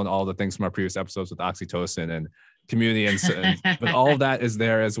not to pull in all the things from our previous episodes with oxytocin and community, but all of that is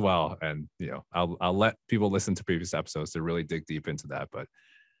there as well. And, I'll let people listen to previous episodes to really dig deep into that. But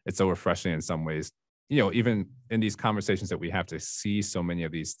it's so refreshing in some ways, even in these conversations that we have, to see so many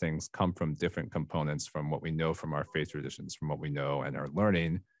of these things come from different components, from what we know from our faith traditions, from what we know and are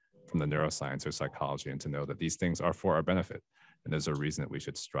learning from the neuroscience or psychology, and to know that these things are for our benefit. And there's a reason that we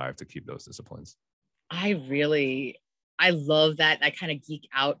should strive to keep those disciplines. I love that. I kind of geek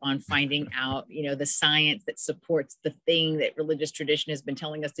out on finding out, the science that supports the thing that religious tradition has been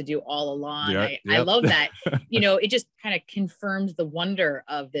telling us to do all along. I love that. It just kind of confirms the wonder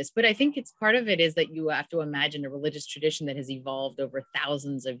of this. But I think part of it is that you have to imagine a religious tradition that has evolved over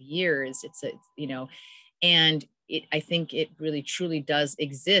thousands of years. And I think it really truly does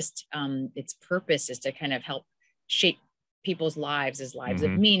exist. Its purpose is to kind of help shape people's lives as lives of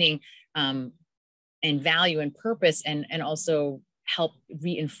meaning, and value and purpose, and also help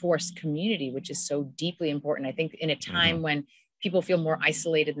reinforce community, which is so deeply important. I think in a time when people feel more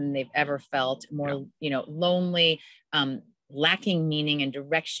isolated than they've ever felt, more, lonely, lacking meaning and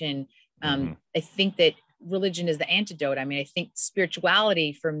direction. I think that religion is the antidote. I mean, I think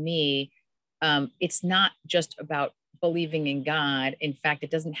spirituality for me, it's not just about believing in God. In fact, it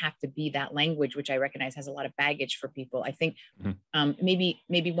doesn't have to be that language, which I recognize has a lot of baggage for people. I think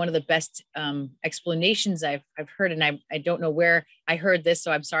maybe one of the best explanations I've heard, and I don't know where I heard this,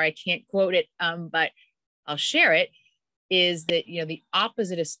 so I'm sorry I can't quote it, but I'll share it, is that the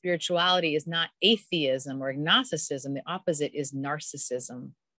opposite of spirituality is not atheism or agnosticism. The opposite is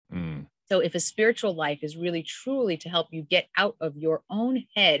narcissism. So if a spiritual life is really truly to help you get out of your own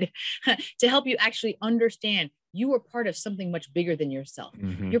head, to help you actually understand you are part of something much bigger than yourself.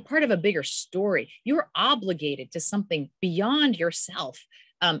 You're part of a bigger story. You're obligated to something beyond yourself.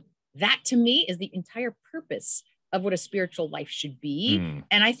 That to me is the entire purpose of what a spiritual life should be.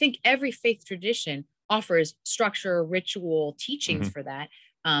 And I think every faith tradition offers structure, ritual, teachings for that.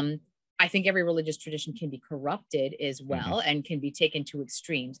 I think every religious tradition can be corrupted as well and can be taken to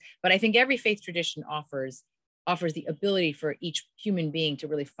extremes. But I think every faith tradition offers the ability for each human being to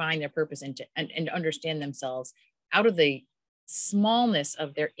really find their purpose and to understand themselves out of the smallness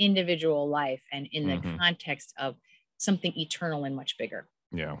of their individual life and in the context of something eternal and much bigger.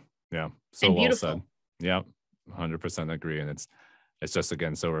 Yeah. So well said. Yeah, 100% agree. And it's just,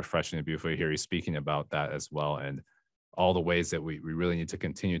 again, so refreshing and beautiful to hear you speaking about that as well, and all the ways that we really need to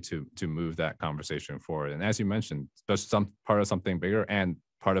continue to move that conversation forward. And as you mentioned, just some part of something bigger and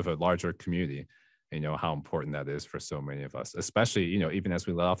part of a larger community. How important that is for so many of us, especially, even as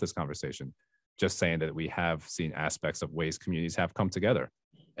we let off this conversation, just saying that we have seen aspects of ways communities have come together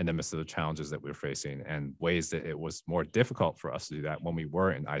in the midst of the challenges that we're facing, and ways that it was more difficult for us to do that when we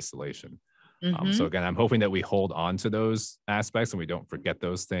were in isolation. So again, I'm hoping that we hold on to those aspects and we don't forget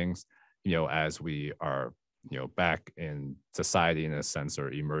those things, as we are, back in society in a sense,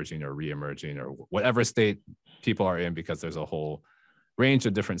 or emerging or re-emerging, or whatever state people are in, because there's a whole range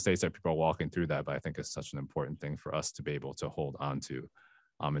of different states that people are walking through that. But I think it's such an important thing for us to be able to hold on to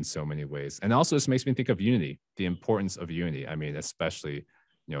in so many ways. And also this makes me think of unity, the importance of unity. I mean, especially,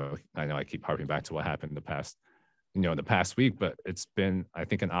 I know I keep harping back to what happened in the past week, but it's been, I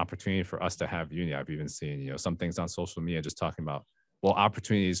think, an opportunity for us to have unity. I've even seen, some things on social media just talking about,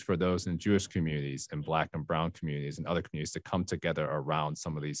 opportunities for those in Jewish communities and Black and Brown communities and other communities to come together around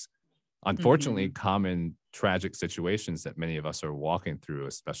some of these, unfortunately, common tragic situations that many of us are walking through,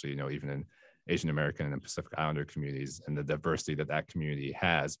 especially, even Asian American and Pacific Islander communities and the diversity that that community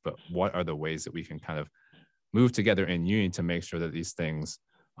has, but what are the ways that we can kind of move together in union to make sure that these things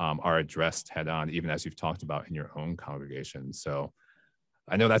are addressed head on, even as you've talked about in your own congregation. So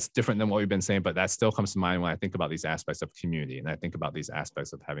I know that's different than what we've been saying, but that still comes to mind when I think about these aspects of community. And I think about these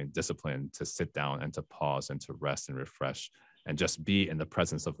aspects of having discipline to sit down and to pause and to rest and refresh and just be in the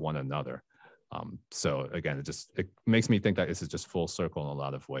presence of one another. So again, it makes me think that this is just full circle in a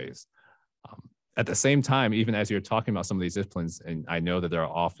lot of ways. At the same time, even as you're talking about some of these disciplines, and I know that there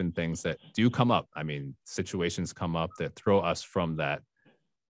are often things that do come up. I mean, situations come up that throw us from that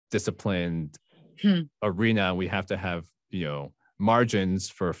disciplined arena. We have to have, margins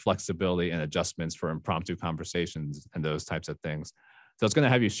for flexibility and adjustments for impromptu conversations and those types of things. So I was going to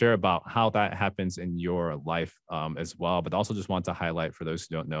have you share about how that happens in your life as well, but also just want to highlight for those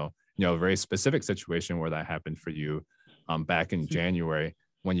who don't know, a very specific situation where that happened for you back in January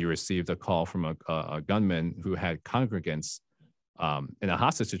when you received a call from a gunman who had congregants in a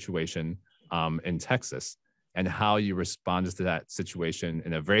hostage situation in Texas, and how you responded to that situation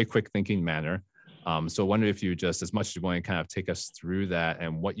in a very quick thinking manner. So I wonder if you just, as much as you want to kind of take us through that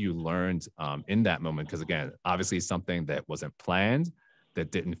and what you learned in that moment, because again, obviously something that wasn't planned,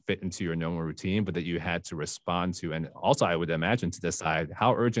 that didn't fit into your normal routine, but that you had to respond to. And also I would imagine to decide,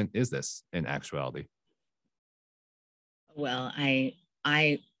 how urgent is this in actuality? Well,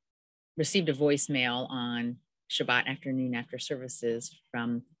 I received a voicemail on Shabbat afternoon after services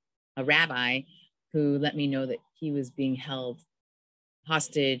from a rabbi who let me know that he was being held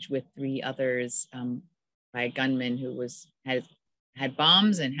hostage with 3 others by a gunman who had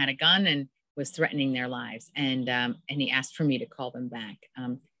bombs and had a gun and was threatening their lives. And he asked for me to call them back.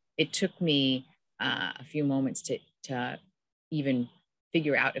 It took me a few moments to even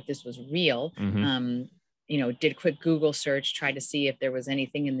figure out if this was real. Did a quick Google search, tried to see if there was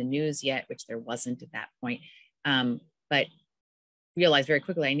anything in the news yet, which there wasn't at that point. But realized very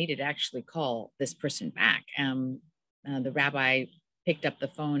quickly I needed to actually call this person back. The rabbi picked up the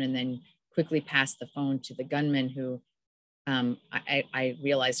phone and then quickly passed the phone to the gunman who I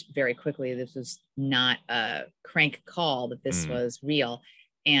realized very quickly this was not a crank call, that this was real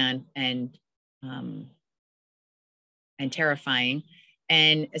and terrifying.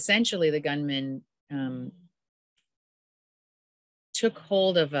 And essentially the gunman took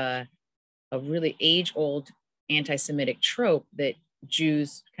hold of a really age-old anti-Semitic trope that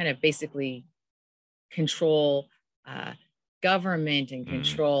Jews kind of basically control government and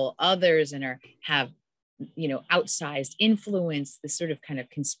control others and have outsized influence, this sort of kind of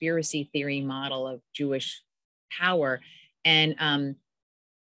conspiracy theory model of Jewish power. And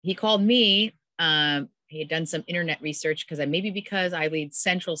he called me. He had done some internet research because I lead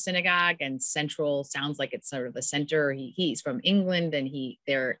Central Synagogue, and Central sounds like it's sort of the center. He's from England, and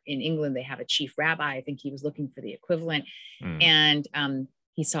they're in England. They have a chief rabbi. I think he was looking for the equivalent. And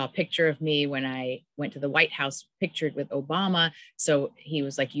he saw a picture of me when I went to the White House, pictured with Obama. So he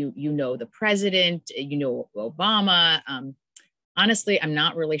was like, you know the president, Obama. Honestly, I'm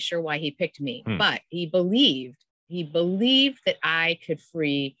not really sure why he picked me, but he believed that I could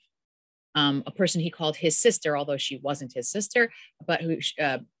free a person he called his sister, although she wasn't his sister, but who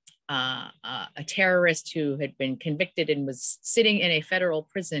a terrorist who had been convicted and was sitting in a federal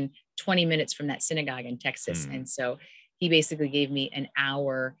prison 20 minutes from that synagogue in Texas. And so he basically gave me an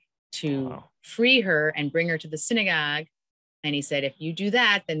hour to free her and bring her to the synagogue. And he said, if you do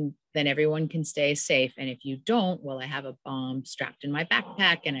that, then everyone can stay safe. And if you don't, well, I have a bomb strapped in my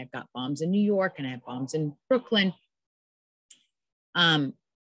backpack, and I've got bombs in New York, and I have bombs in Brooklyn.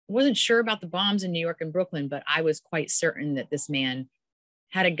 Wasn't sure about the bombs in New York and Brooklyn, but I was quite certain that this man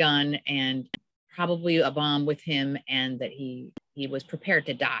had a gun and probably a bomb with him, and that he was prepared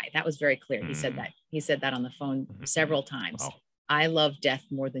to die. That was very clear. He said that. He said that on the phone several times. Wow. I love death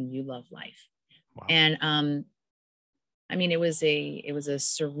more than you love life. Wow. And it was a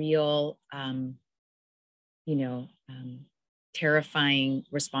surreal, terrifying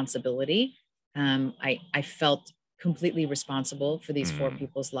responsibility. I felt completely responsible for these 4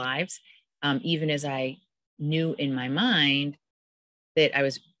 people's lives, even as I knew in my mind that I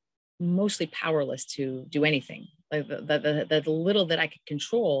was mostly powerless to do anything. Like the little that I could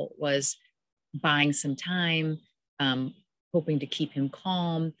control was buying some time, hoping to keep him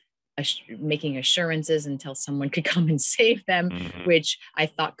calm, making assurances until someone could come and save them, which I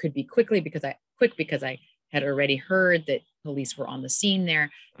thought could be quick because I had already heard that police were on the scene there.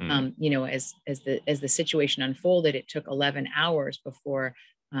 As the situation unfolded, it took 11 hours before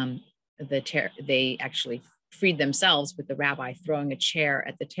they actually freed themselves, with the rabbi throwing a chair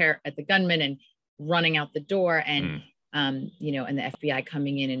at the gunman and running out the door. And you know, and the FBI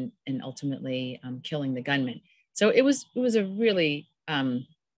coming in and ultimately killing the gunman. So it was a really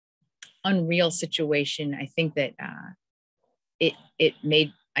unreal situation. I think that it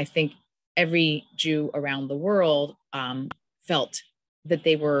made, I think, every Jew around the world felt that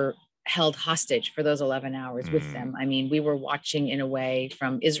they were held hostage for those 11 hours with them. I mean, we were watching in a way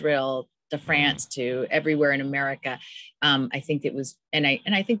from Israel to France to everywhere in America. I think it was, and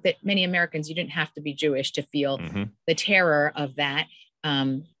I think that many Americans, you didn't have to be Jewish to feel the terror of that,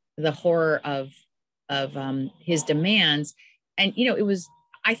 the horror of his demands. And, you know, it was,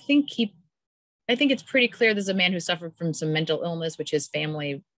 I think it's pretty clear there's a man who suffered from some mental illness, which his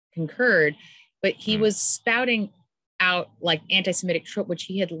family concurred, but he was spouting out like anti-Semitic trope, which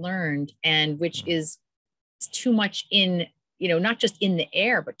he had learned, and which is too much in, you know, not just in the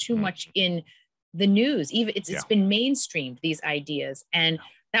air, but too much in the news. Even it's been mainstreamed, these ideas. And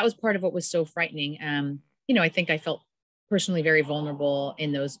that was part of what was so frightening. You know, I think I felt personally very vulnerable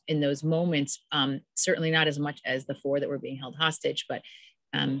in those moments. Certainly not as much as the 4 that were being held hostage, but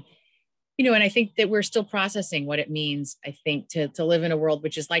you know, and I think that we're still processing what it means, I think, to live in a world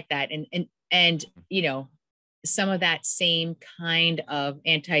which is like that. And you know, some of that same kind of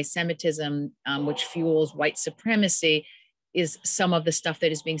anti-Semitism, which fuels white supremacy, is some of the stuff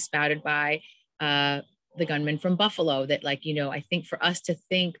that is being spouted by the gunman from Buffalo. That, like, you know, I think for us to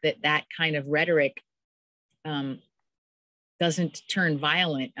think that that kind of rhetoric doesn't turn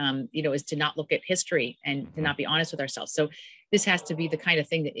violent, you know, is to not look at history and to not be honest with ourselves. So this has to be the kind of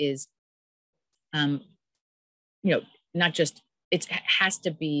thing that is, you know, not just, it has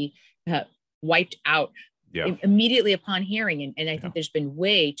to be wiped out immediately upon hearing. And I think there's been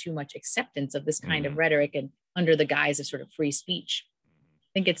way too much acceptance of this kind of rhetoric and under the guise of sort of free speech.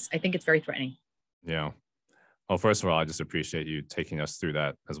 I think it's very threatening. Yeah. Well, first of all, I just appreciate you taking us through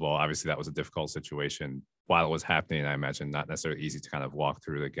that as well. Obviously, that was a difficult situation while it was happening. I imagine not necessarily easy to kind of walk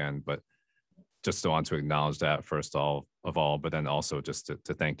through it again, but just want to acknowledge that first of all, but then also just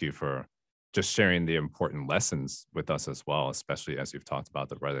to thank you for just sharing the important lessons with us as well, especially as you've talked about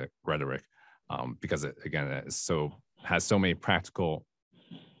the rhetoric, because it has so many practical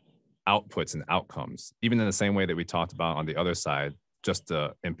outputs and outcomes, even in the same way that we talked about on the other side, just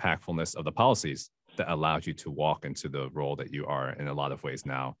the impactfulness of the policies that allowed you to walk into the role that you are in a lot of ways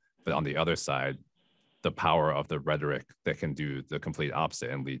now. But on the other side, the power of the rhetoric that can do the complete opposite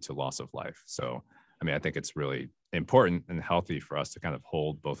and lead to loss of life. So, I mean, I think it's really important and healthy for us to kind of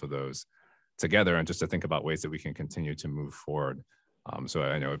hold both of those together and just to think about ways that we can continue to move forward. So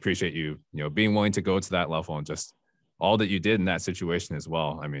I appreciate you, being willing to go to that level and just all that you did in that situation as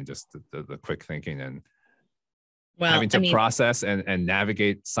well. I mean, just the quick thinking and having to process and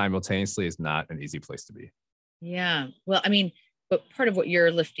navigate simultaneously is not an easy place to be. Yeah. Well, I mean, but part of what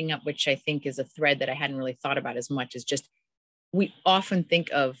you're lifting up, which I think is a thread that I hadn't really thought about as much, is just we often think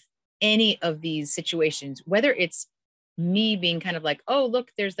of any of these situations, whether it's me being kind of like, oh,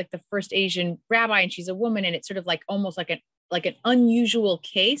 look, there's like the first Asian rabbi and she's a woman, and it's sort of like almost like an unusual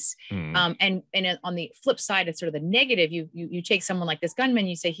case. And on the flip side, it's sort of the negative. You take someone like this gunman,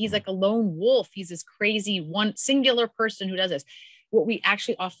 you say he's like a lone wolf. He's this crazy one singular person who does this. What we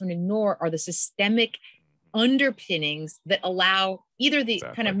actually often ignore are the systemic underpinnings that allow either the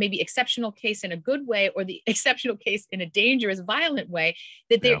kind of maybe exceptional case in a good way or the exceptional case in a dangerous, violent way,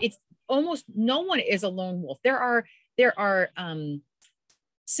 that it's almost no one is a lone wolf. There are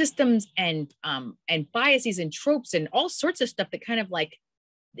systems and biases and tropes and all sorts of stuff that kind of like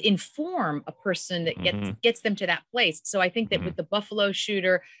inform a person that gets them to that place. So I think that with the Buffalo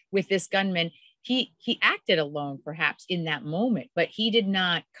shooter, with this gunman, he acted alone perhaps in that moment, but he did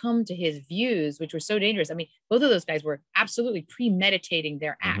not come to his views, which were so dangerous. I mean, both of those guys were absolutely premeditating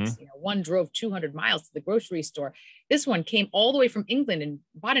their acts. One drove 200 miles to the grocery store. This one came all the way from England and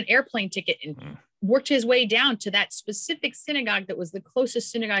bought an airplane ticket and worked his way down to that specific synagogue that was the closest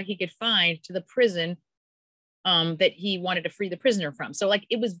synagogue he could find to the prison that he wanted to free the prisoner from. So like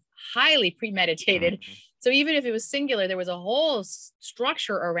it was highly premeditated. So even if it was singular, there was a whole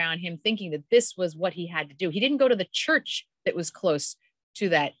structure around him thinking that this was what he had to do. He didn't go to the church that was close to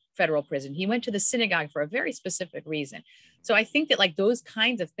that federal prison. He went to the synagogue for a very specific reason. So I think that like those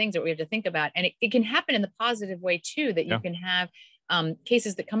kinds of things that we have to think about, and it can happen in the positive way too, that you can have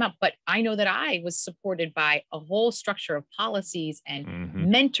cases that come up. But I know that I was supported by a whole structure of policies and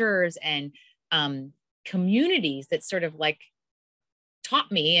mentors and communities that sort of like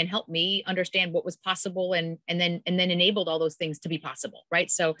taught me and helped me understand what was possible and then enabled all those things to be possible. Right.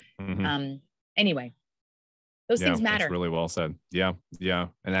 So anyway, those things matter. That's really well said. Yeah. Yeah.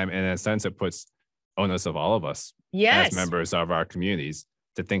 And in a sense, it puts onus of all of us as members of our communities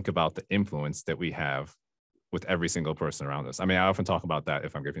to think about the influence that we have with every single person around us. I mean, I often talk about that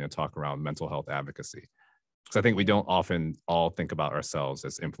if I'm giving a talk around mental health advocacy, because I think we don't often all think about ourselves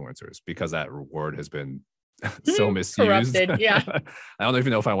as influencers, because that word has been so misused. Corrupted. Yeah. I don't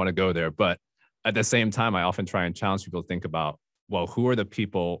even know if I want to go there, but at the same time, I often try and challenge people to think about, well, who are the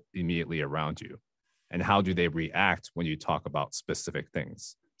people immediately around you, and how do they react when you talk about specific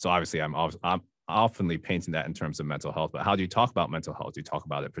things? So obviously, I'm oftenly painting that in terms of mental health, but how do you talk about mental health? Do you talk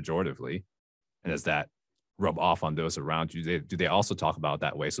about it pejoratively? And does that rub off on those around you? Do they also talk about it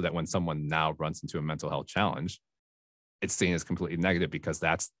that way, so that when someone now runs into a mental health challenge, it's seen as completely negative, because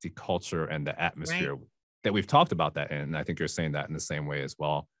that's the culture and the atmosphere that we've talked about that in? And I think you're saying that in the same way as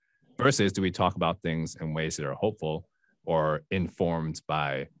well. Versus, do we talk about things in ways that are hopeful or informed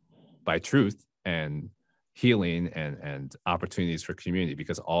by truth and healing and opportunities for community?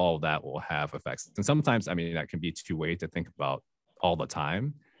 Because all of that will have effects. And sometimes, I mean, that can be two-way to think about all the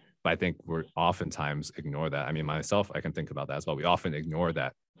time, but I think we're oftentimes ignore that. I mean, myself, I can think about that as well. We often ignore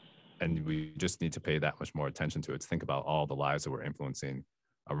that, and we just need to pay that much more attention to it, to think about all the lives that we're influencing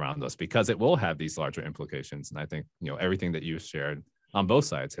around us, because it will have these larger implications. And I think, everything that you've shared on both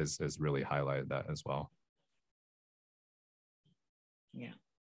sides has really highlighted that as well. Yeah.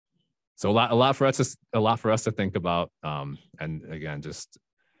 So a lot for us to think about. And again, just,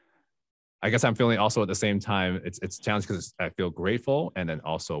 I guess I'm feeling also at the same time, it's a challenge, because I feel grateful, and then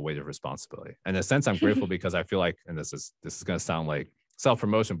also a weight of responsibility. And in a sense, I'm grateful because I feel like, and this is going to sound like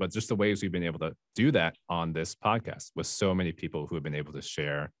self-promotion, but just the ways we've been able to do that on this podcast, with so many people who have been able to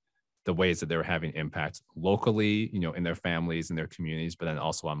share the ways that they're having impact locally, in their families and their communities, but then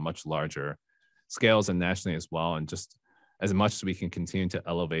also on much larger scales and nationally as well. And just as much as we can continue to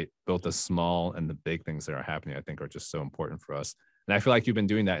elevate both the small and the big things that are happening, I think are just so important for us. And I feel like you've been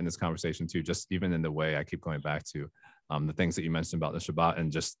doing that in this conversation too, just even in the way I keep going back to the things that you mentioned about the Shabbat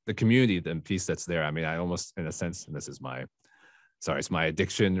and just the community, the piece that's there. I mean, I almost, in a sense, and this is it's my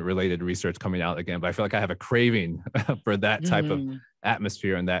addiction related research coming out again, but I feel like I have a craving for that type of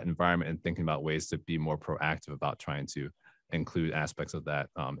atmosphere and that environment, and thinking about ways to be more proactive about trying to include aspects of that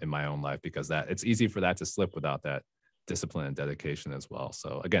in my own life, because that it's easy for that to slip without that discipline and dedication as well.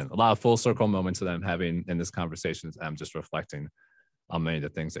 So again, a lot of full circle moments that I'm having in this conversation. I'm just reflecting on many of the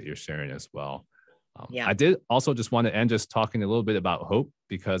things that you're sharing as well. I did also just want to end just talking a little bit about hope,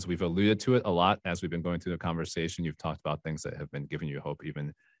 because we've alluded to it a lot as we've been going through the conversation. You've talked about things that have been giving you hope,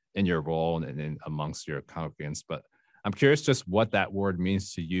 even in your role and in amongst your congregants. But I'm curious just what that word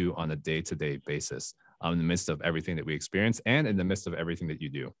means to you on a day-to-day basis, in the midst of everything that we experience and in the midst of everything that you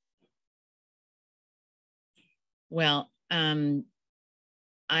do. Well,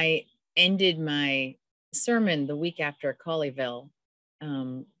 I ended my sermon the week after Colleyville,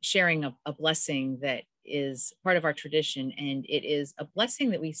 sharing a blessing that is part of our tradition. And it is a blessing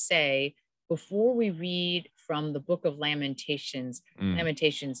that we say before we read from the book of Lamentations,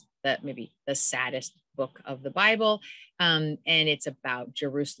 Lamentations, that maybe the saddest book of the Bible. And it's about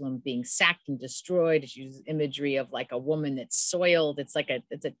Jerusalem being sacked and destroyed. It uses imagery of like a woman that's soiled. It's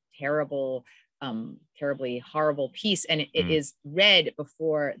a terrible, terribly horrible piece. And it is read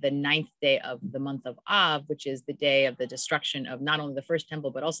before the 9th day of the month of Av, which is the day of the destruction of not only the first temple,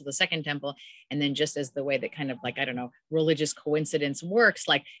 but also the second temple. And then just as the way that kind of like, I don't know, religious coincidence works,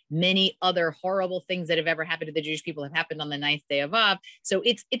 like many other horrible things that have ever happened to the Jewish people have happened on the 9th day of Av. So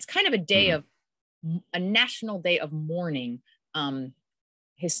it's kind of a day of a national day of mourning,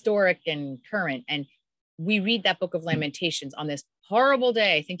 historic and current. And we read that book of Lamentations on this horrible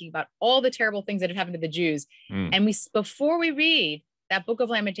day, thinking about all the terrible things that have happened to the Jews. And before we read that book of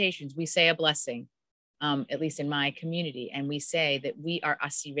Lamentations, we say a blessing, at least in my community. And we say that we are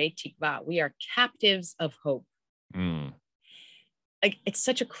asirei tikva, we are captives of hope. Like it's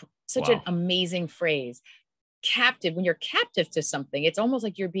such an amazing phrase. Captive, when you're captive to something, it's almost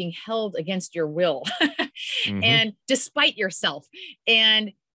like you're being held against your will and despite yourself.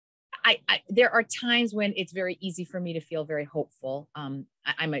 And there are times when it's very easy for me to feel very hopeful. I'm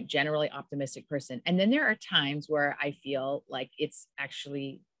a generally optimistic person. And then there are times where I feel like it's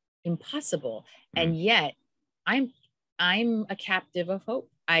actually impossible. And yet I'm a captive of hope.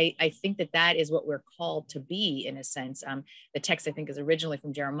 I think that is what we're called to be, in a sense. The text, I think, is originally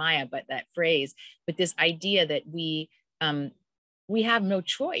from Jeremiah, but that phrase, but this idea that we have no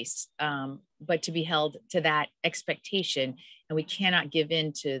choice but to be held to that expectation, and we cannot give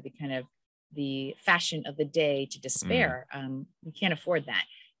in to the kind of the fashion of the day to despair. We can't afford that.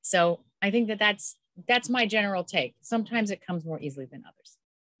 So I think that's my general take. Sometimes it comes more easily than others.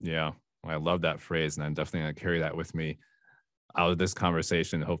 Yeah, I love that phrase, and I'm definitely going to carry that with me out of this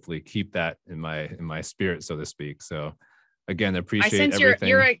conversation. Hopefully, keep that in my spirit, so to speak. So again, I appreciate sense everything.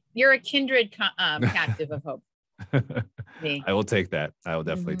 you're a kindred captive of hope. Me. I will take that. I will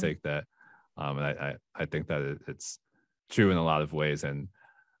definitely Mm-hmm. take that. And I think that it's true in a lot of ways. And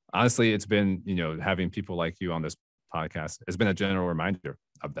honestly, it's been, having people like you on this podcast has been a general reminder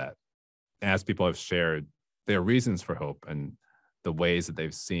of that. As people have shared their reasons for hope and the ways that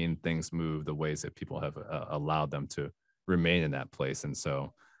they've seen things move, the ways that people have allowed them to remain in that place. And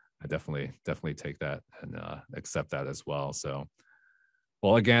so I definitely take that and accept that as well. So,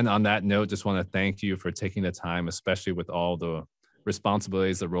 well, again, on that note, just want to thank you for taking the time, especially with all the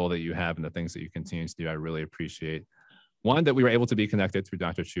responsibilities, the role that you have, and the things that you continue to do. I really appreciate, one, that we were able to be connected through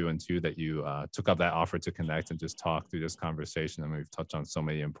Dr. Chu, and two, that you took up that offer to connect and just talk through this conversation. And we've touched on so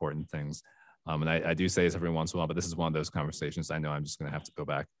many important things. And I do say this every once in a while, but this is one of those conversations I know I'm just going to have to go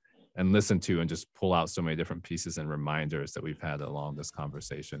back and listen to and just pull out so many different pieces and reminders that we've had along this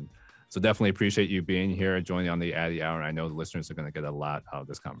conversation. So definitely appreciate you being here, joining on the Addy Hour. And I know the listeners are going to get a lot out of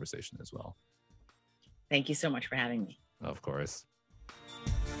this conversation as well. Thank you so much for having me. Of course.